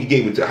school. I think he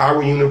gave it to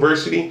Howard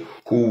University,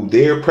 who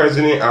their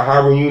president at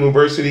Howard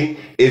University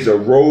is a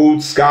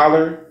Rhodes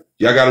Scholar.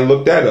 Y'all got to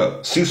look that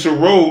up. Cecil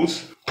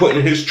Rhodes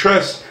putting his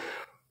trust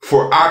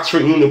for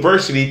Oxford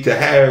University to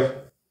have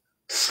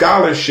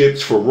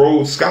scholarships for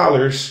Rhodes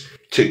Scholars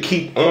to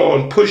keep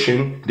on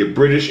pushing the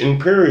British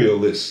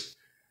imperialists.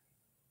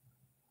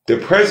 The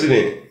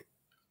president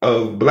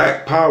of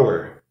Black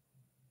Power,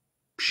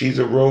 she's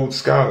a Rhodes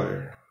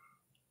Scholar.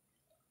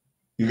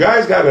 You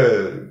guys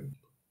gotta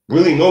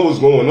really know what's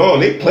going on.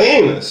 They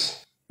playing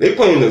us. They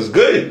playing us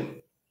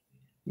good.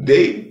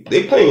 They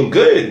playing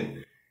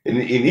good. And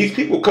these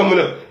people coming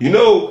up. You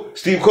know,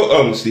 Steve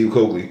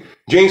Coakley.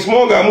 James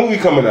Small got a movie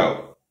coming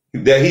out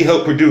that he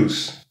helped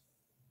produce.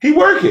 He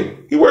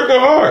working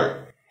hard.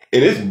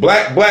 And it's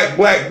black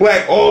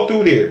all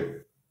through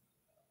there.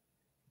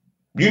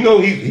 You know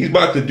he's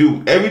about to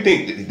do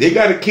everything. They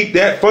got to keep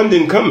that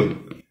funding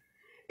coming.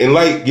 And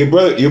like your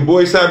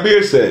boy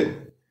Sabir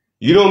said,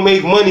 you don't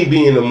make money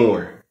being a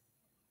Moor.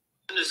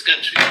 In this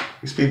country,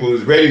 these people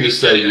is ready to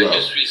sell you out.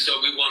 History, so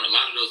we won a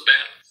lot of those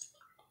battles.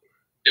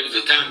 There was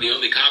a time the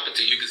only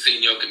carpenter you could see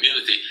in your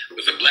community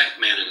was a black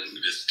man, and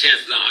the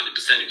chances are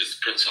 100% he was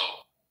Prince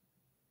Hall.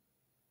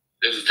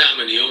 There was a time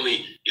when the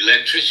only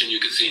electrician you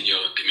could see in your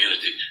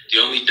community, the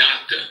only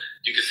doctor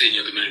you could see in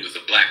your community was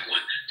a black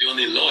one. The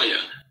only lawyer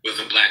was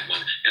a black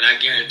one. And I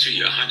guarantee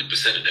you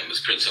 100% of them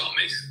was Prince Hall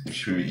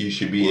Mason. You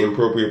should be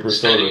inappropriate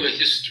persona. Study your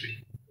history.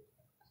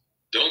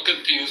 Don't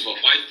confuse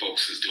what white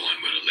folks is doing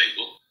with a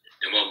label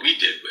and what we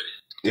did with it.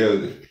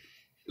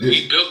 Yeah,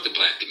 we built the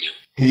black community.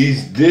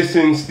 He's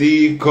dissing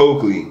Steve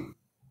Coakley.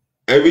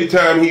 Every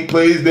time he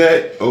plays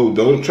that,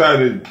 don't try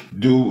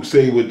to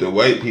say what the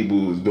white people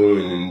was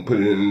doing and put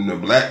it in the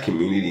black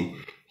community.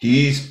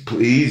 He's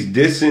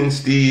dissing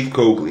Steve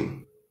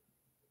Coakley.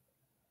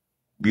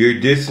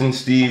 You're dissing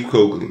Steve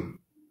Coakley.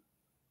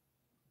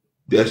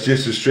 That's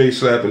just a straight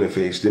slap in the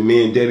face. The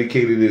man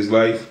dedicated his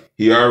life.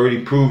 He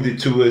already proved it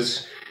to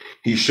us.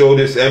 He showed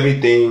us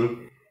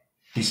everything.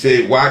 He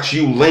said, watch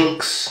you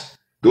lynx.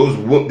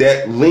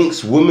 that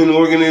Links Women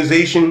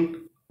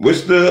Organization.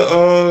 What's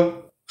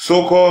the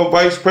so-called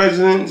vice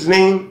president's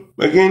name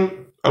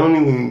again? I don't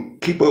even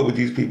keep up with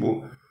these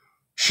people.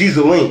 She's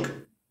a link.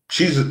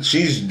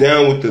 She's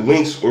down with the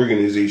Links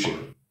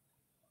organization.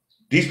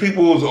 These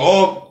people is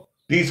all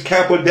these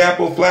Kappa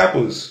Dappa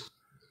flappers.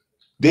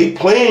 They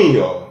playing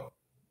y'all.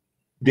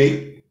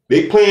 They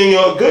playing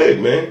y'all good,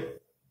 man.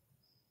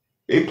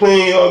 They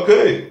playing y'all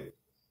good.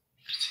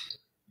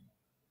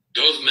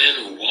 Those men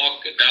who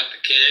walk with Dr.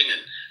 King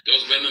and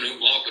those women who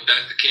walk with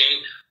Dr.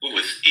 King, who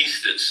was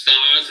Eastern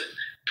Stars and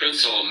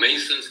Prince Hall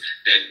Masons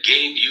that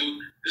gave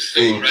you the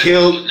civil And rights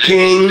killed of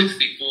King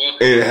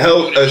 1964, and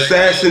helped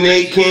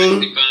assassinate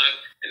King. And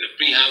the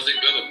Free Housing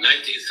Bill of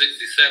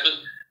 1967,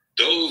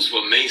 those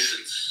were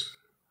Masons.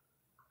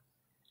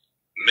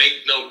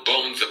 Make no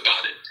bones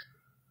about it.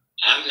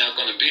 I'm not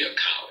going to be a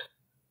coward.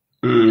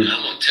 And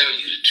I'm going to tell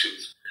you the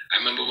truth. I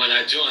remember when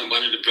I joined,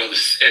 one of the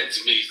brothers said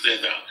to me, he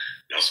said,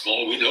 now,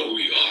 Small, we know who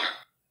you are.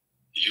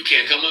 You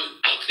can't come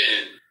out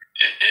there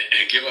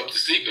and give up the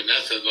secret. And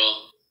I said,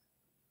 well,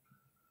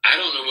 I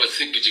don't know what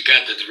secret you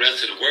got that the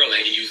rest of the world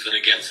ain't using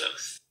against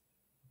us.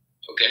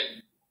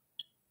 Okay?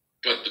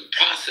 But the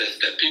process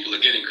that people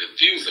are getting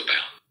confused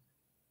about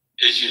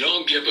is you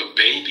don't give a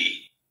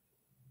baby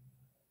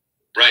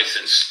rice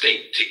and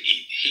steak to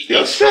eat.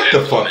 Yo, shut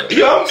the fuck up.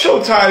 Yo, I'm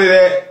so tired of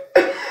that.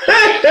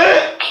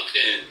 Out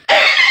there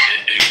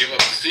and give up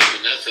the secret.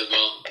 And I said,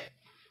 well,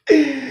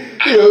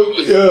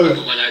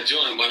 when I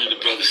joined, one of the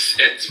brothers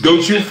said to me,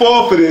 don't you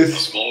fall for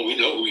this. Small, we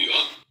know who you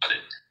are.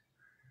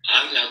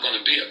 I'm not going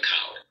to be a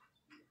coward.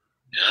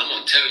 And I'm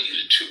going to tell you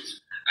the truth.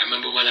 I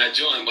remember when I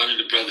joined, one of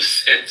the brothers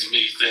said to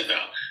me, he said,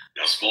 now,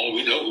 Small,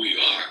 we know who you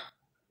are.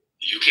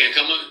 You can't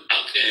come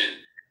out there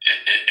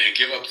and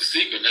give up the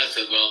secret. And I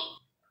said, well,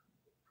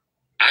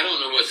 I don't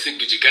know what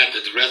secret you got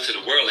that the rest of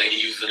the world ain't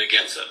using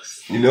against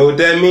us. You know what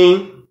that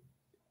mean?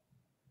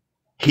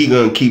 He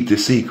gonna keep the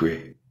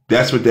secret.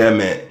 That's what that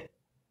meant.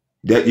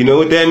 That, you know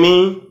what that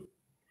mean?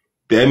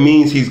 That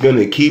means he's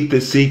gonna keep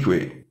the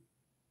secret.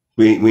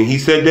 When he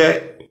said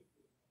that,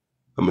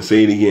 I'm gonna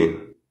say it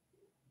again.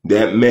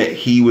 That meant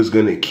he was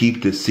gonna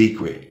keep the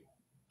secret.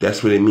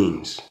 That's what it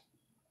means.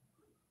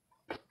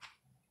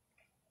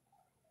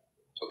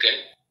 Okay?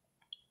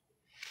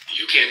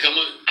 You can't come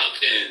out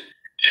there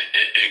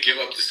and give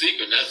up the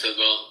secret. And I said,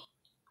 well,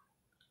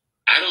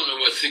 I don't know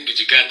what secret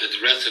you got that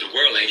the rest of the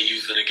world ain't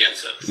using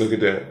against us. Look at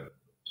that.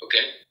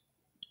 Okay?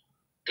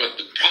 But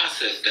the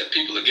process that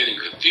people are getting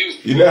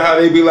confused. You know how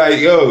they be like,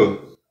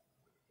 yo,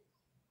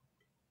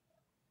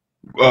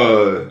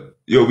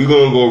 we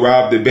gonna go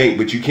rob the bank,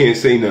 but you can't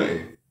say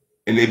nothing.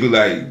 And they be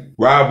like,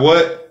 rob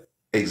what?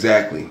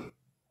 Exactly.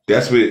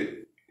 That's what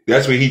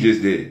he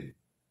just did.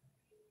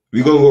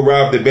 We gonna go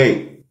rob the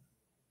bank,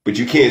 but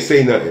you can't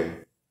say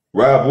nothing.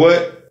 Rob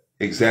what?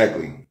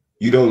 Exactly.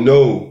 You don't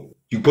know.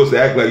 You supposed to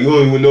act like you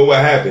don't even know what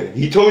happened.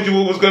 He told you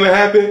what was gonna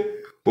happen,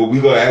 but we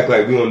gonna act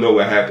like we don't know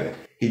what happened.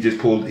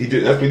 That's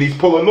what he's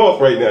pulling off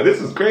right now.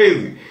 This is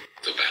crazy.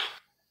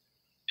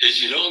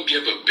 Is you don't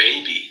give a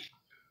baby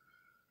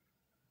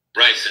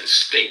rice and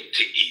steak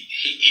to eat.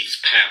 He eats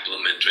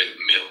pablum and drink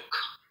milk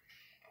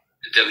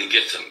until he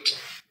gets some.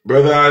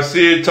 Brother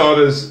Asir taught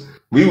us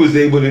we was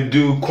able to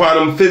do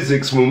quantum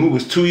physics when we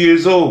was 2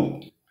 years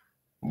old.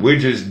 We're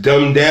just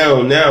dumbed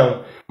down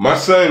now. My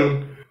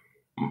son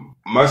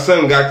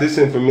got this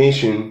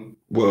information.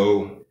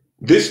 Well,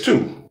 this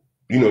too.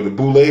 You know, the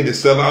boule, the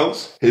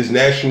sellouts, his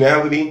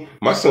nationality.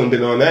 My son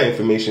been on that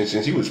information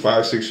since he was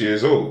 5, 6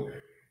 years old.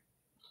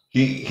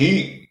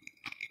 He's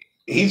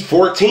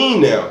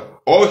 14 now.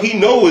 All he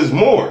know is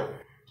more.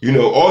 You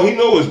know, all he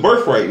know is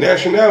birthright,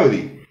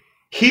 nationality.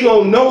 He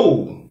don't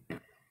know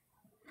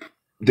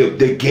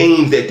the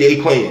games that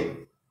they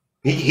playing.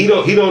 He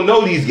don't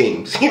know these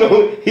games. He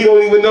don't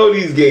even know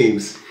these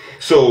games.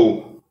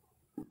 So,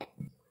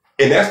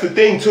 and that's the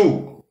thing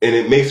too. And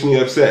it makes me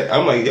upset.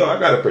 I'm like, yo, I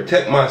gotta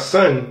protect my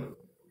son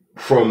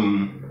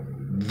from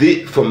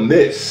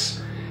this.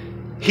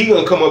 He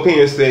gonna come up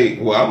here and say,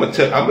 well, I'm gonna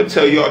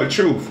tell y'all the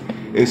truth.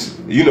 It's,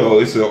 you know,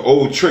 it's an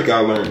old trick I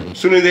learned. As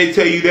soon as they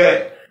tell you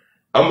that,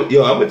 I'm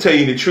gonna tell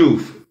you the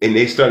truth, and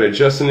they start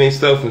adjusting their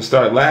stuff and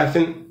start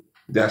laughing,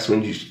 that's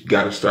when you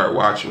gotta start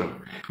watching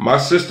them. My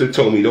sister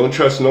told me, don't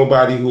trust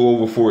nobody who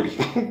over 40.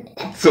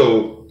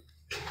 So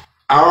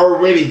I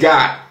already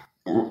got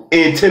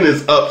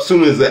antennas up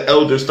soon as the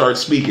elder starts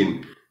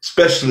speaking,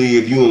 especially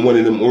if you in one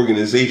of them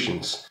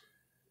organizations.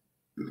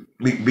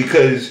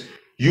 Because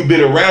you've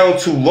been around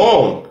too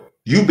long.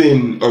 You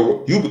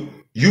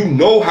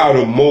know how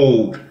to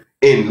mold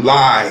and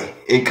lie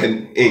and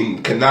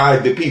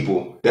connive the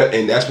people.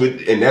 That's what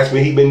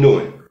he been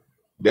doing.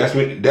 That's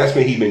what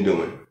he been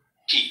doing.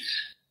 Teeth,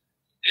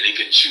 and he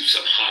can chew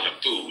some harder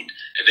food,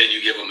 and then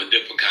you give him a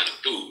different kind of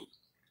food,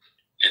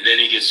 and then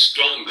he gets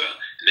stronger,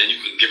 and then you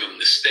can give him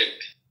the steak.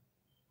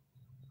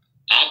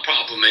 Our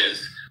problem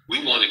is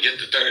we want to get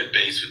to third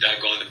base without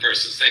going to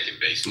first and second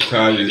base. No,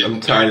 I'm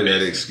tired of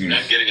that excuse.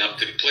 Not getting up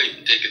to the plate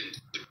and taking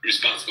the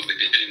responsibility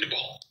of hitting the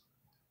ball.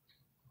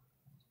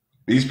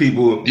 These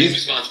people, these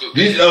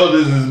responsibility.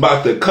 elders is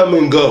about to come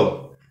and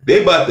go.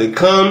 They about to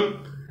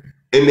come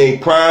in their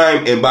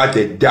prime and about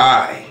to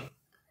die.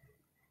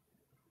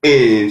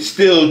 And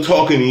still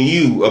talking to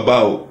you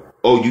about,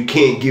 oh, you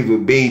can't give a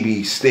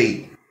baby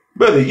state.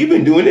 Brother, you've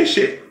been doing this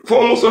shit for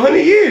almost 100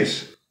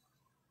 years.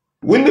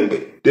 When the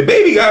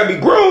baby gotta be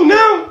grown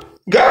now.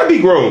 Gotta be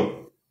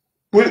grown.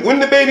 When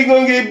the baby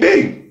gonna get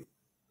big?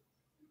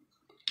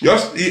 Y'all,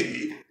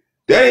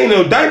 that ain't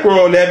no diaper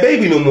on that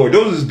baby no more.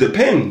 Those is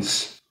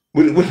depends.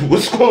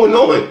 What's going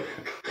on?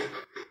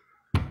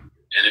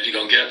 And if you're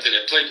going to get up to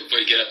that plate, before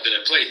you get up to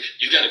that plate,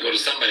 you got to go to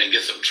somebody and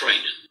get some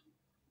training.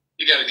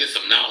 You got to get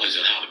some knowledge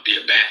on how to be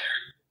a batter.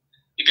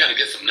 You got to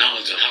get some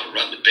knowledge on how to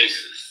run the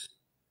bases.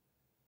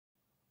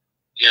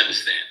 You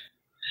understand?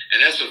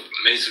 And that's what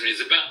masonry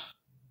is about.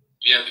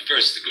 You have the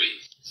first degree,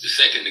 the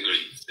second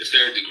degree, the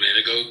third degree, and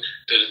it goes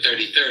to the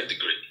 33rd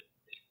degree.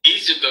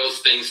 Each of those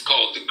things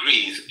called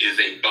degrees is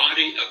a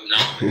body of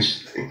knowledge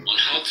on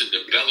how to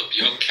develop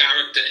your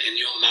character in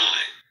your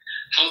mind,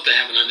 how to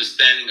have an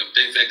understanding of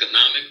things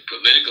economic,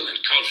 political, and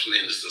culturally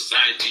in the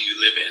society you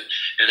live in,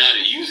 and how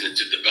to use it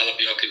to develop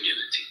your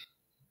community.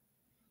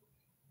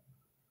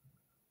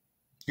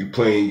 You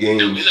playing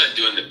games. Now, we're not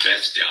doing the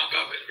best job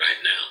of it right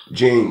now.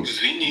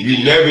 James,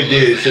 you never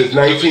did since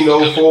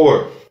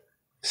 1904.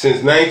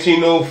 Since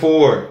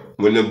 1904,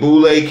 when the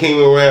Boule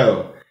came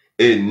around,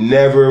 it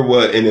never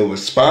was, and it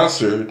was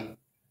sponsored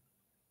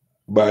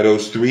by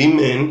those three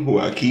men who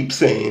I keep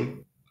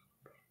saying,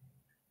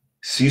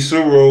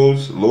 Cecil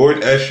Rhodes,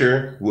 Lord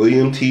Esher,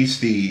 William T.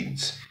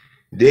 Steeds.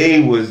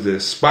 They was the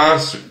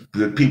sponsor,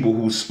 the people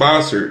who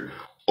sponsored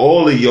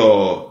all of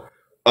y'all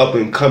up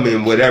and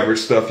coming whatever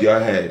stuff y'all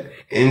had.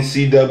 I don't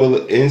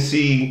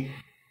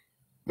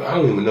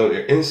even know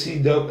their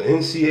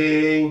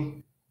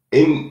NCAA,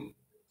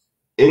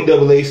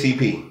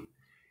 NAACP,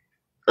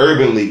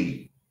 Urban League,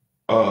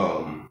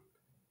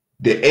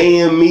 the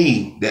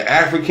AME, the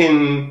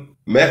African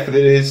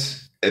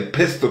Methodist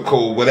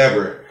Episcopal,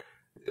 whatever,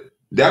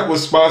 that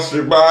was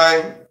sponsored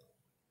by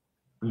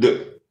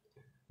the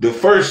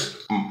first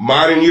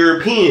modern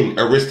European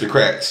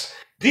aristocrats.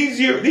 These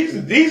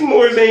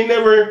Moors ain't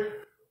never.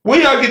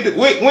 Where y'all get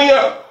where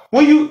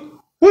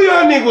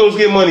y'all Negroes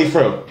get money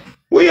from?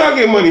 Where y'all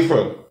get money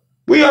from?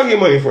 Where y'all get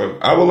money from?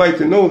 I would like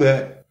to know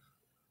that.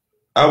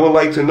 I would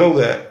like to know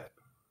that.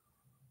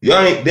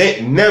 Y'all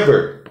ain't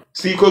never.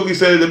 Steve Cokie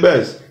said it the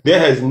best. There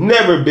has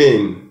never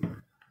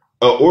been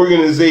an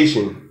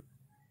organization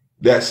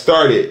that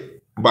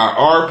started by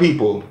our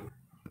people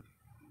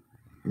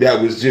that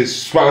was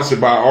just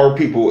sponsored by our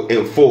people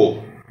in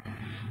full.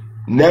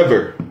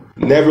 Never.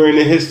 Never in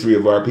the history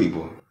of our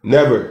people.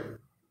 Never.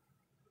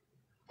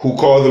 Who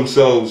call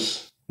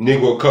themselves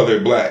Negro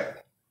colored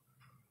black.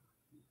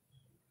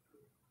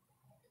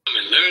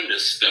 And learn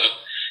this stuff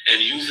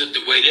and use it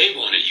the way they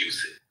want to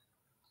use it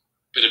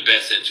for the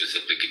best interest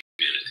of the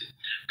community.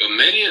 But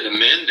many of the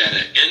men that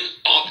are in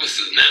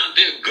offices now,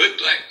 they're good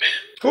black men.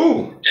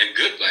 Who? And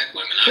good black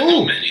women. I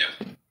know many of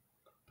them.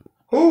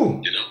 Who?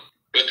 You know,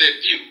 but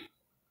they're few.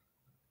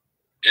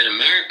 In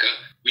America,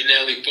 we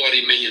nearly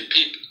 40 million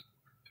people.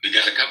 We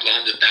got a couple of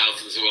 100,000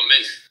 who are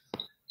Masons,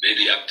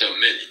 maybe up to 1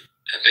 million.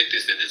 I think they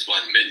said there's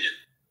 1 million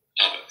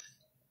of us.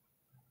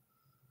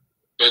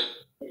 But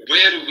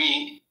where do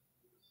we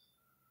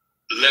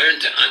learn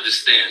to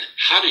understand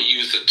how to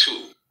use a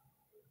tool?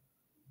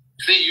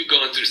 Say you're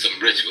going through some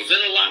rituals,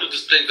 and a lot of the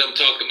things I'm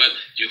talking about,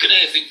 you can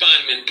actually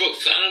find them in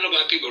books. I don't know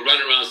why people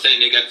run around saying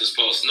they got this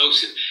false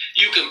notion.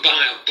 You can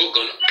buy a book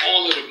on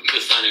all of the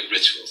Masonic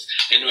rituals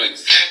and know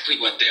exactly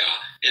what they are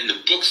in the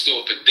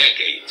bookstore for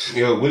decades.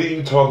 Yo, what are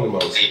you talking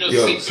about? Ain't no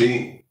Yo, secret.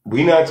 see,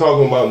 we not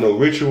talking about no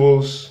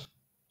rituals.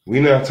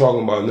 We not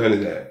talking about none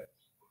of that.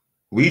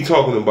 We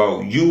talking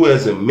about you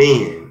as a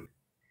man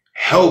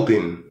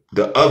helping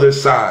the other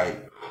side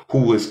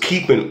who was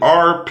keeping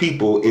our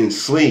people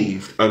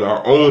enslaved on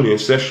our own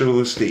ancestral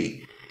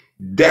estate.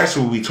 That's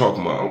what we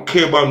talking about. I don't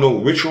care about no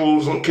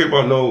rituals. I don't care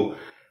about no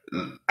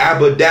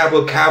abba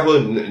dabba kabba,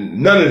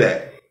 none of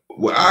that.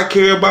 What I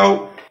care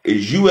about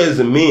is you as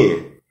a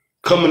man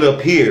coming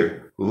up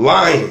here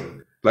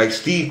lying like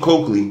Steve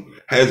Coakley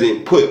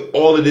hasn't put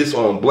all of this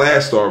on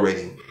blast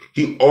already.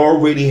 He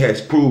already has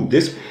proved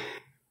this.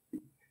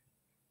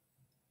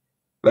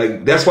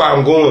 Like, that's why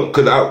I'm going,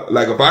 because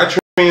if I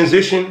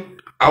transition,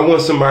 I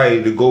want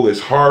somebody to go as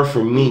hard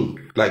for me.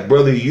 Like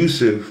Brother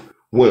Yusuf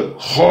went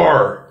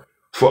hard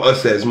for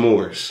us as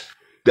Moors.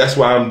 That's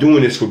why I'm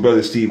doing this for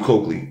Brother Steve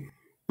Coakley.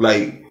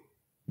 Like,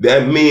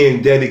 that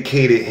man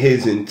dedicated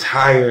his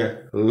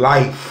entire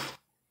life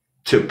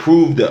to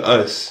prove to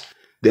us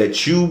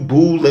that you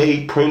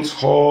Boule Prince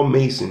Hall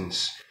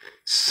Masons,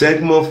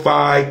 Sigma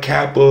Phi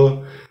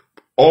Kappa,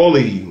 all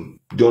of you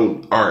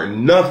are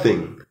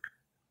nothing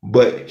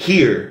but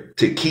here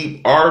to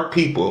keep our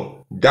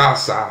people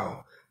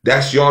docile.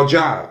 That's your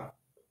job.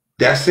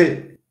 That's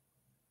it.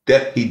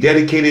 That he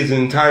dedicated his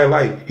entire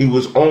life. He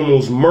was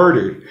almost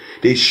murdered.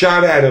 They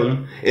shot at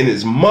him and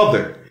his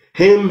mother,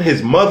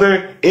 his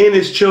mother, and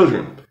his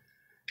children.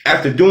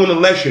 After doing the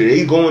lecture,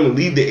 they going to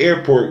leave the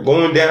airport,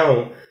 going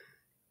down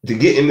to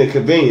get in the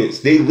conveyance.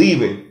 They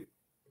leaving,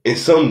 and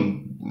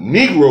some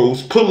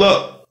Negroes pull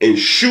up and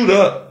shoot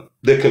up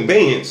the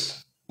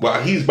conveyance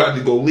while he's about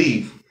to go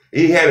leave.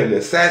 He had an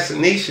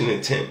assassination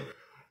attempt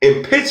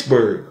in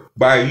Pittsburgh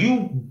by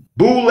you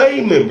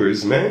Boule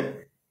members, man.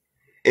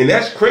 And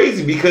that's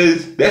crazy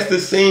because that's the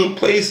same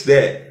place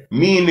that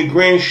me and the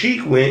Grand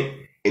Sheik went,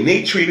 and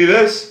they treated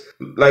us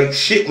like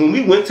shit when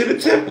we went to the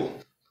temple.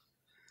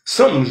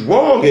 Something's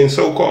wrong in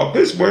so-called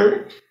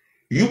Pittsburgh.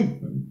 You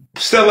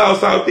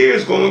sellouts out there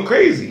is going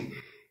crazy.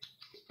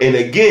 And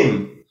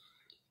again,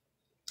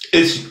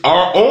 it's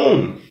our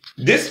own.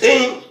 This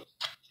thing,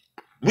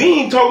 we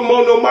ain't talking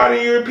about no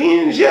modern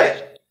Europeans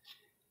yet.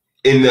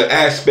 In the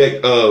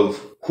aspect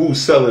of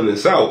who's selling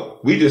us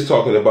out, we just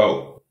talking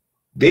about,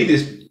 they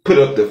just put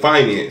up the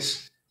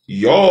finance.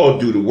 Y'all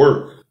do the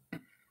work.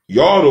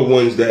 Y'all the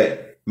ones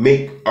that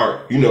make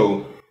our,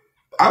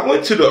 I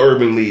went to the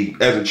Urban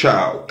League as a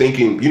child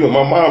thinking, my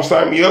mom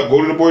signed me up,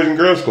 go to the Boys and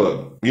Girls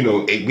Club.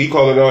 We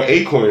call it on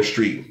Acorn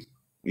Street.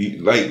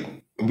 We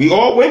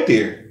all went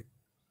there.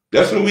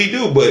 That's what we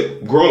do.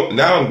 But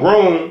now I'm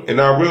grown, and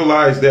I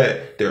realize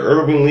that the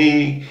Urban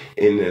League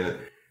and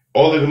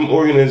all of them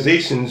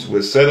organizations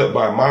was set up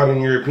by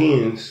modern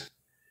Europeans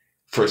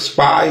for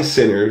spy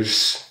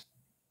centers,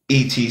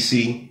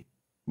 etc.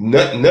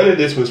 None of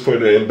this was for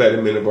the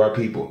embedment of our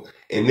people.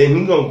 And then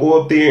he's going to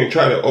go up there and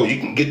try to, you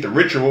can get the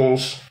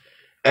rituals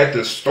at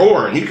the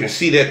store, and you can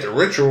see that the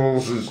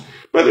rituals is,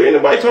 brother, ain't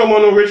nobody talking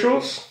about no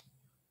rituals.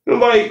 We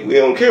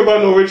don't care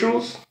about no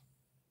rituals.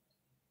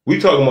 We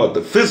talking about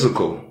the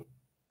physical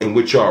and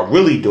what y'all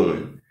really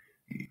doing.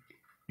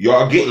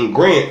 Y'all getting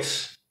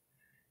grants.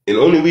 And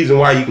the only reason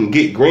why you can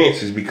get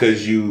grants is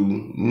because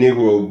you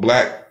Negro,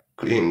 black,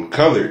 and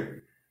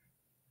colored.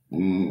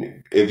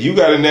 If you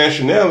got a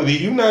nationality,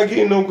 you're not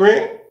getting no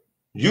grant.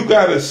 You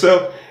got to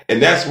self,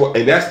 and that's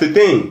the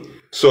thing.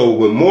 So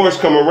when Moors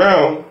come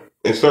around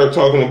and start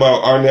talking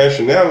about our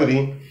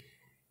nationality,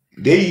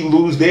 they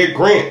lose their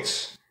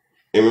grants.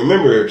 And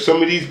remember,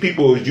 some of these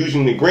people is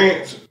using the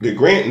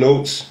grant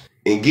notes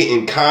and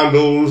getting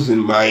condos in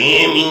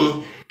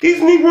Miami.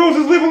 These Negroes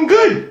is living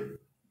good.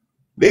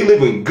 They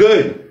living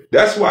good.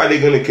 That's why they're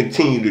going to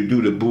continue to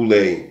do the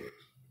Boule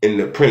and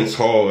the Prince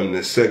Hall and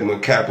the Sigma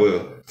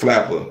Kappa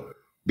Flapper,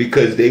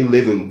 because they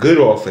living good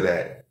off of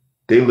that.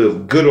 They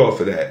live good off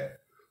of that.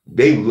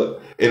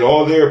 And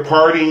all their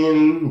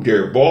partying,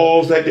 their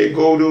balls that they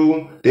go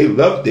to, they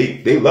love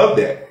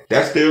that.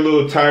 That's their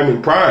little time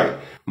and pride.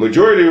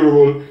 Majority of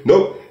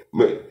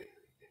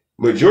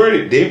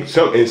them,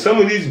 some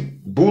of these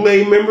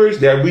Boule members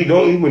that we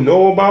don't even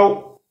know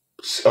about,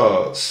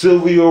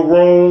 Sylvia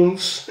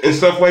Rones and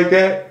stuff like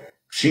that.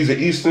 She's an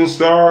Eastern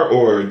Star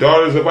or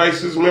Daughters of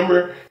ISIS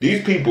member.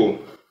 These people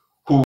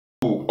who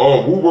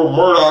were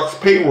Murdoch's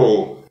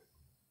payroll,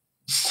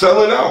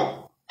 selling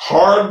out,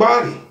 hard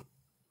body.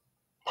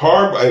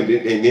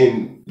 And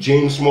then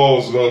James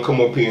Smalls is gonna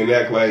come up here and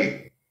act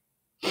like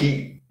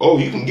you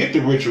can get the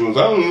rituals.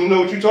 I don't even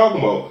know what you're talking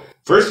about.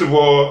 First of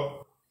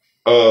all,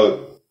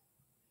 the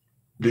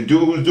dude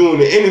who's doing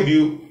the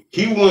interview,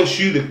 he wants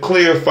you to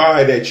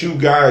clarify that you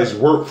guys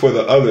work for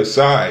the other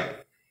side.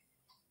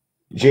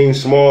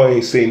 James Small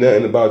ain't say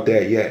nothing about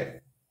that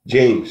yet.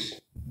 James,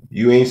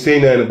 you ain't say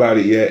nothing about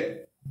it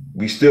yet.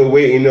 We still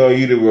waiting on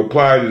you to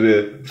reply to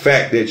the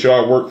fact that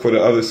y'all work for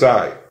the other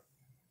side.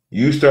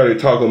 You started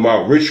talking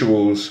about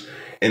rituals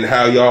and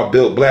how y'all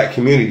built black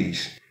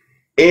communities.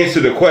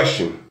 Answer the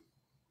question.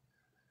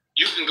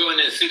 You can go in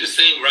there and see the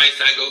same rites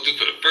I go through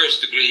for the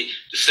first degree,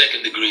 the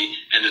second degree,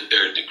 and the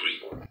third degree.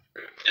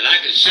 And I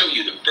can show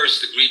you the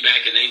first degree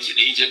back in ancient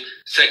Egypt,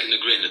 second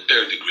degree, and the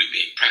third degree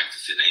being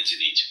practiced in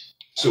ancient Egypt.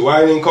 So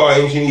why it ain't called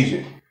ancient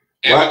Egypt?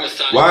 Why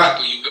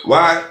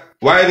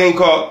it ain't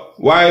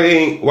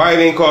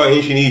called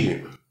ancient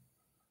Egypt?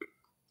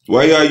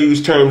 Why y'all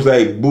use terms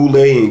like Boule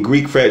and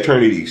Greek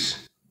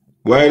fraternities?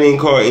 Why it ain't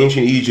called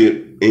ancient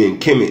Egypt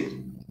and Kemet?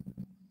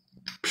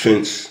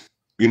 Since,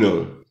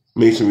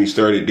 Masonry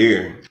started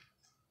there.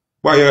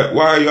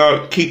 Why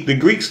y'all keep the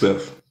Greek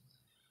stuff?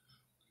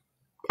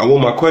 I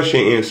want my question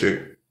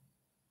answered.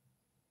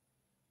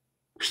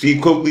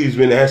 Steve Coakley's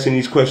been asking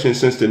these questions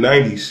since the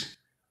 90s.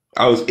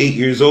 I was 8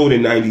 years old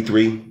in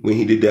 93 when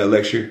he did that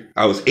lecture.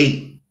 I was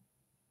 8.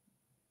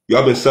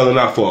 Y'all been selling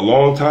out for a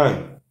long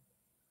time.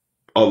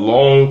 A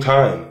long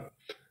time.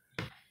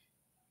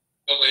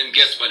 Oh, and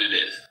guess what it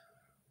is?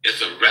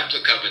 It's a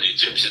replica of an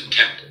Egyptian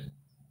temple.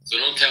 So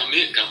don't tell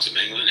me it comes from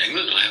England.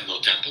 England don't have no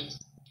temples.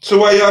 So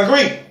why y'all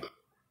Greek? Okay.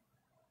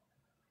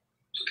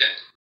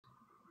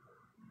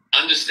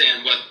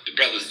 Understand what the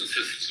brothers and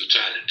sisters were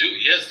trying to do.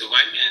 Yes, the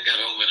white man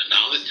got hold of the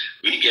knowledge.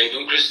 We gave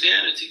him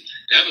Christianity.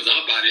 That was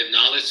our body of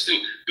knowledge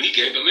too. We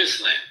gave him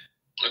Islam.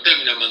 Don't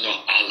tell me that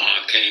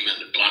Allah came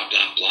and blah,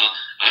 blah, blah.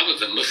 I was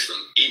a Muslim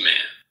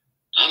imam.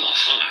 I'm a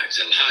Hajj.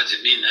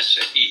 Al-Hajj mean that's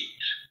Shaheed.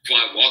 Before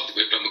I walked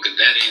away from it, because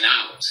that ain't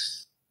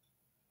ours.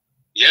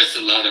 Yes,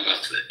 a lot of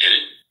us are in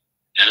it.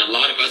 And a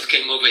lot of us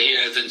came over here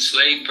as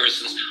enslaved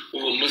persons who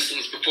were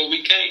Muslims before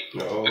we came.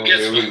 Oh, but guess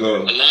here we what?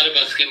 go. A lot of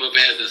us came over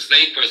as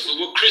enslaved persons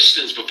who were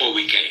Christians before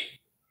we came.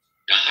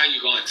 Now, how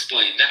you going to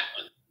explain that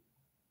one?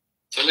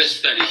 So let's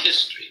study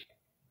history.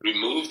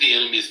 Remove the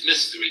enemy's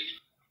mystery.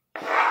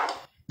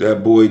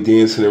 That boy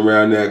dancing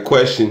around that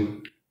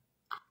question.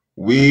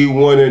 We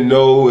want to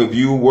know if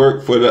you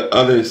work for the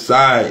other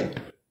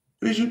side.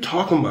 What are you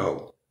talking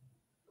about?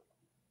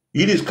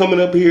 You just coming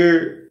up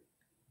here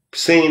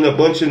saying a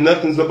bunch of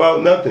nothings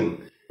about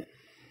nothing.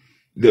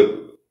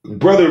 The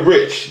Brother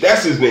Rich,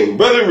 that's his name,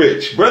 Brother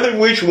Rich. Brother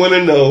Rich want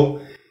to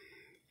know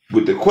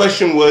what the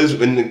question was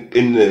in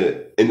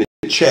the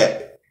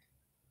chat.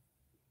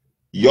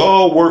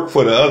 Y'all work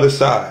for the other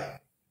side.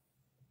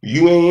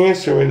 You ain't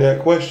answering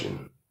that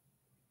question.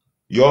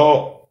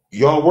 Y'all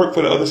work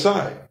for the other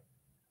side.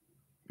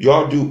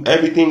 Y'all do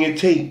everything it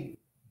takes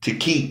to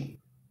keep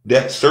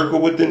that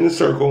circle within the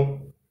circle,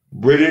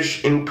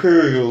 British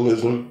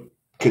imperialism,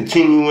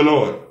 continuing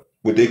on.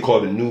 What they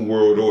call the New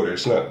World Order.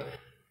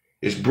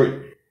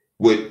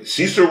 What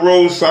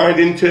Cicero signed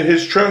into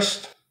his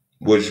trust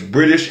was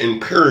British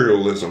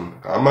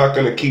imperialism. I'm not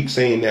going to keep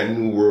saying that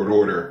New World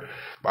Order.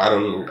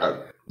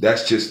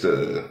 That's just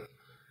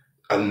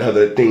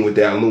another thing with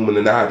that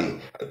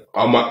Illuminati.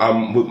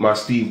 I'm with my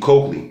Steve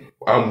Coakley.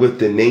 I'm with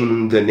the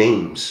naming the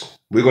names.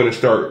 We're going to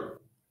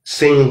start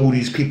saying who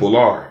these people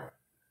are.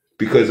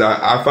 Because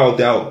I found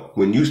out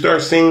when you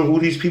start saying who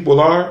these people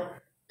are,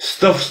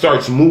 stuff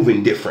starts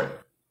moving different.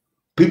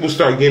 People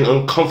start getting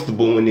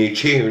uncomfortable in their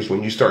chairs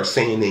when you start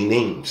saying their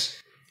names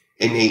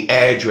and their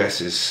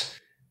addresses.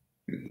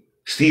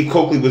 Steve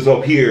Coakley was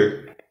up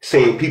here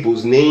saying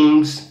people's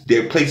names,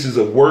 their places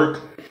of work,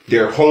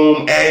 their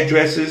home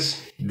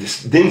addresses.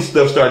 Then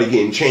stuff started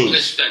getting changed.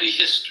 Let's study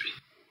history,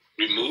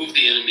 remove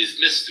the enemy's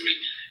mystery,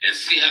 and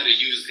see how to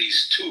use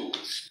these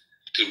tools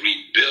to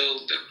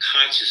rebuild the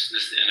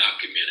consciousness in our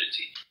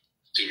community,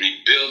 to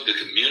rebuild the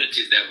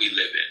communities that we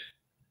live in,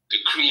 to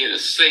create a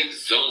safe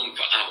zone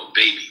for our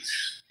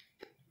babies,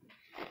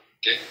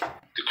 okay?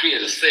 To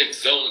create a safe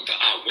zone for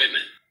our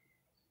women,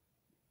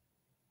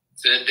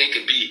 so that they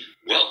can be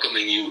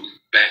welcoming you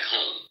back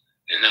home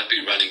and not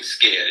be running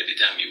scared every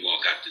time you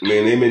walk out the door.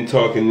 Man, they've been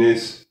talking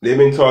this. They've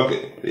been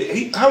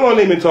talking. How long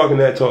they been talking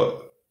that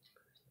talk?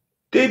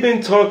 They've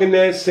been talking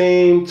that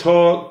same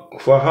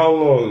talk for how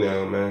long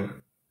now,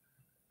 man?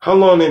 How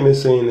long they been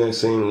saying that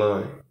same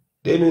line?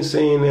 They've been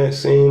saying that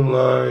same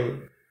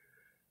line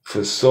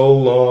for so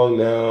long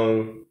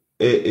now.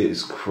 It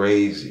is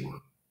crazy.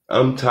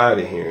 I'm tired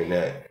of hearing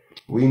that.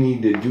 We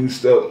need to do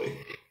stuff,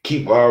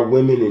 keep our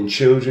women and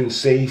children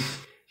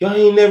safe. Y'all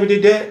ain't never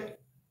did that.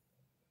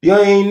 Y'all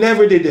ain't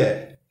never did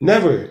that.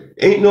 Never.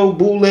 Ain't no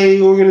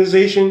Boule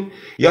organization.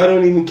 Y'all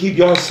don't even keep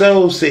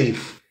yourselves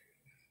safe.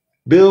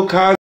 Bill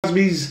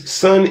Cosby's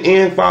son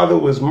and father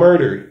was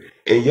murdered,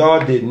 and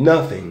y'all did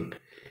nothing.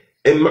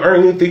 And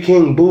Martin Luther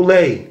King,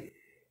 Boule,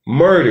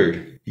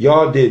 murdered.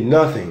 Y'all did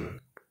nothing.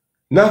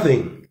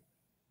 Nothing.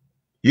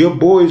 Your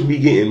boys be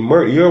getting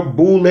murdered. Your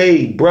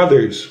Boule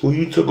brothers, who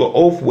you took an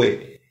oath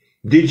with,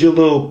 did your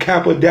little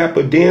Kappa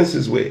Dappa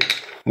dances with,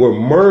 were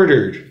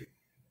murdered.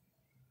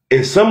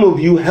 And some of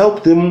you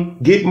helped them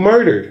get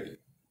murdered.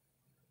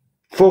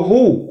 For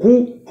who?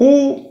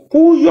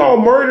 Who y'all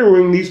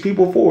murdering these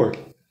people for?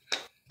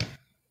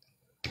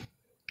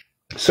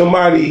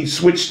 Somebody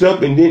switched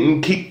up and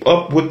didn't keep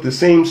up with the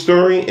same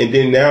story, and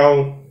then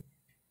now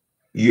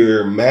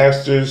your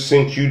masters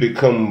sent you to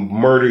come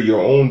murder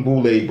your own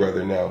Boule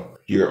brother now,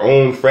 your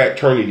own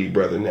fraternity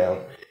brother now.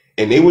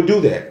 And they would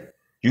do that.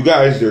 You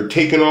guys are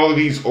taking all of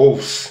these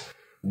oaths,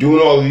 doing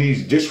all of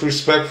these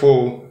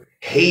disrespectful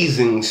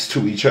hazings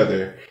to each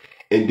other,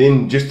 and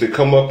then just to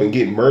come up and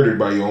get murdered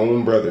by your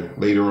own brother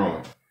later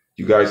on.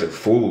 You guys are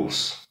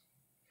fools.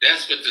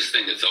 That's what this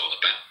thing is all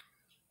about.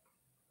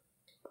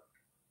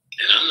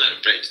 And I'm not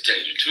afraid to tell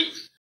you the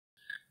truth.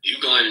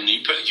 You go in and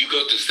you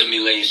go to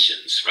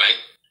simulations, right?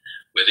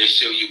 Where they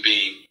show you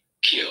being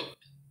killed,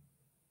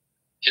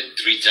 hit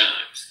 3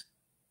 times,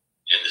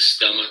 in the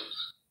stomach,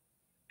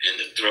 in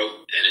the throat,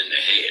 and in the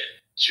head.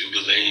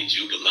 Jubilee,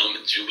 jubilum,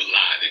 and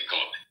jubilee, they call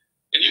it.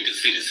 And you can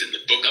see this in the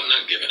book. I'm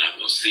not giving out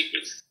no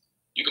secrets.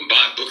 You can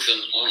buy books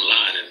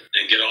online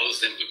and get all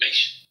this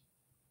information.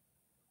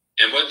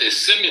 And what they're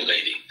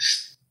simulating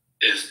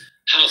is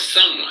how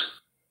someone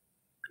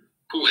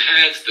who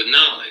has the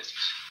knowledge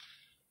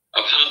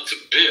of how to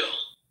build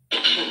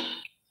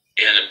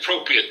an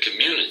appropriate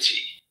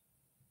community,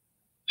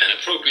 an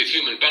appropriate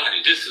human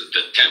body. This is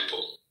the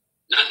temple,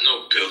 not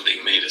no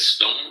building made of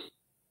stone.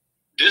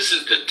 This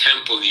is the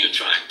temple you're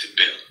trying to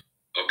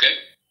build, okay?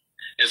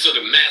 And so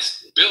the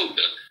master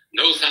builder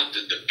knows how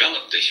to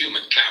develop the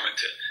human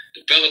character,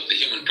 develop the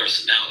human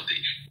personality,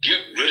 get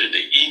rid of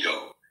the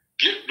ego,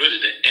 get rid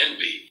of the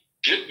envy,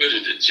 get rid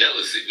of the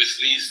jealousy,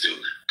 which leads to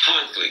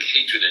conflict,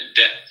 hatred, and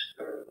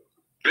death.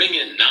 Bring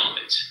in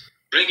knowledge.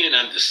 Bring in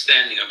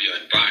understanding of your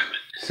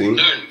environment. See?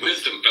 Learn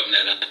wisdom from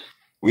that.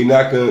 We're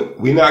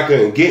not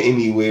gonna get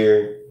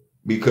anywhere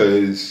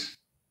because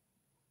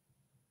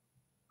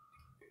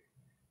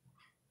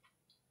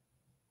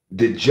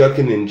the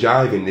jucking and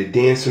jiving, the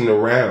dancing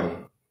around.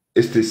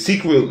 It's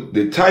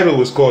the title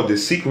was called The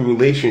Secret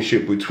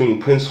Relationship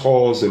Between Prince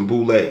Halls and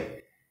Boule.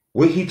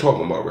 What he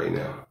talking about right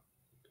now?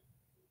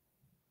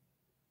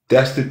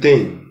 That's the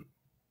thing.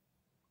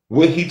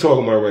 What he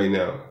talking about right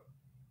now?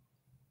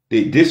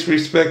 They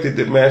disrespected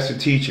the master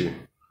teacher,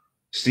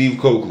 Steve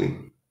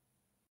Coakley.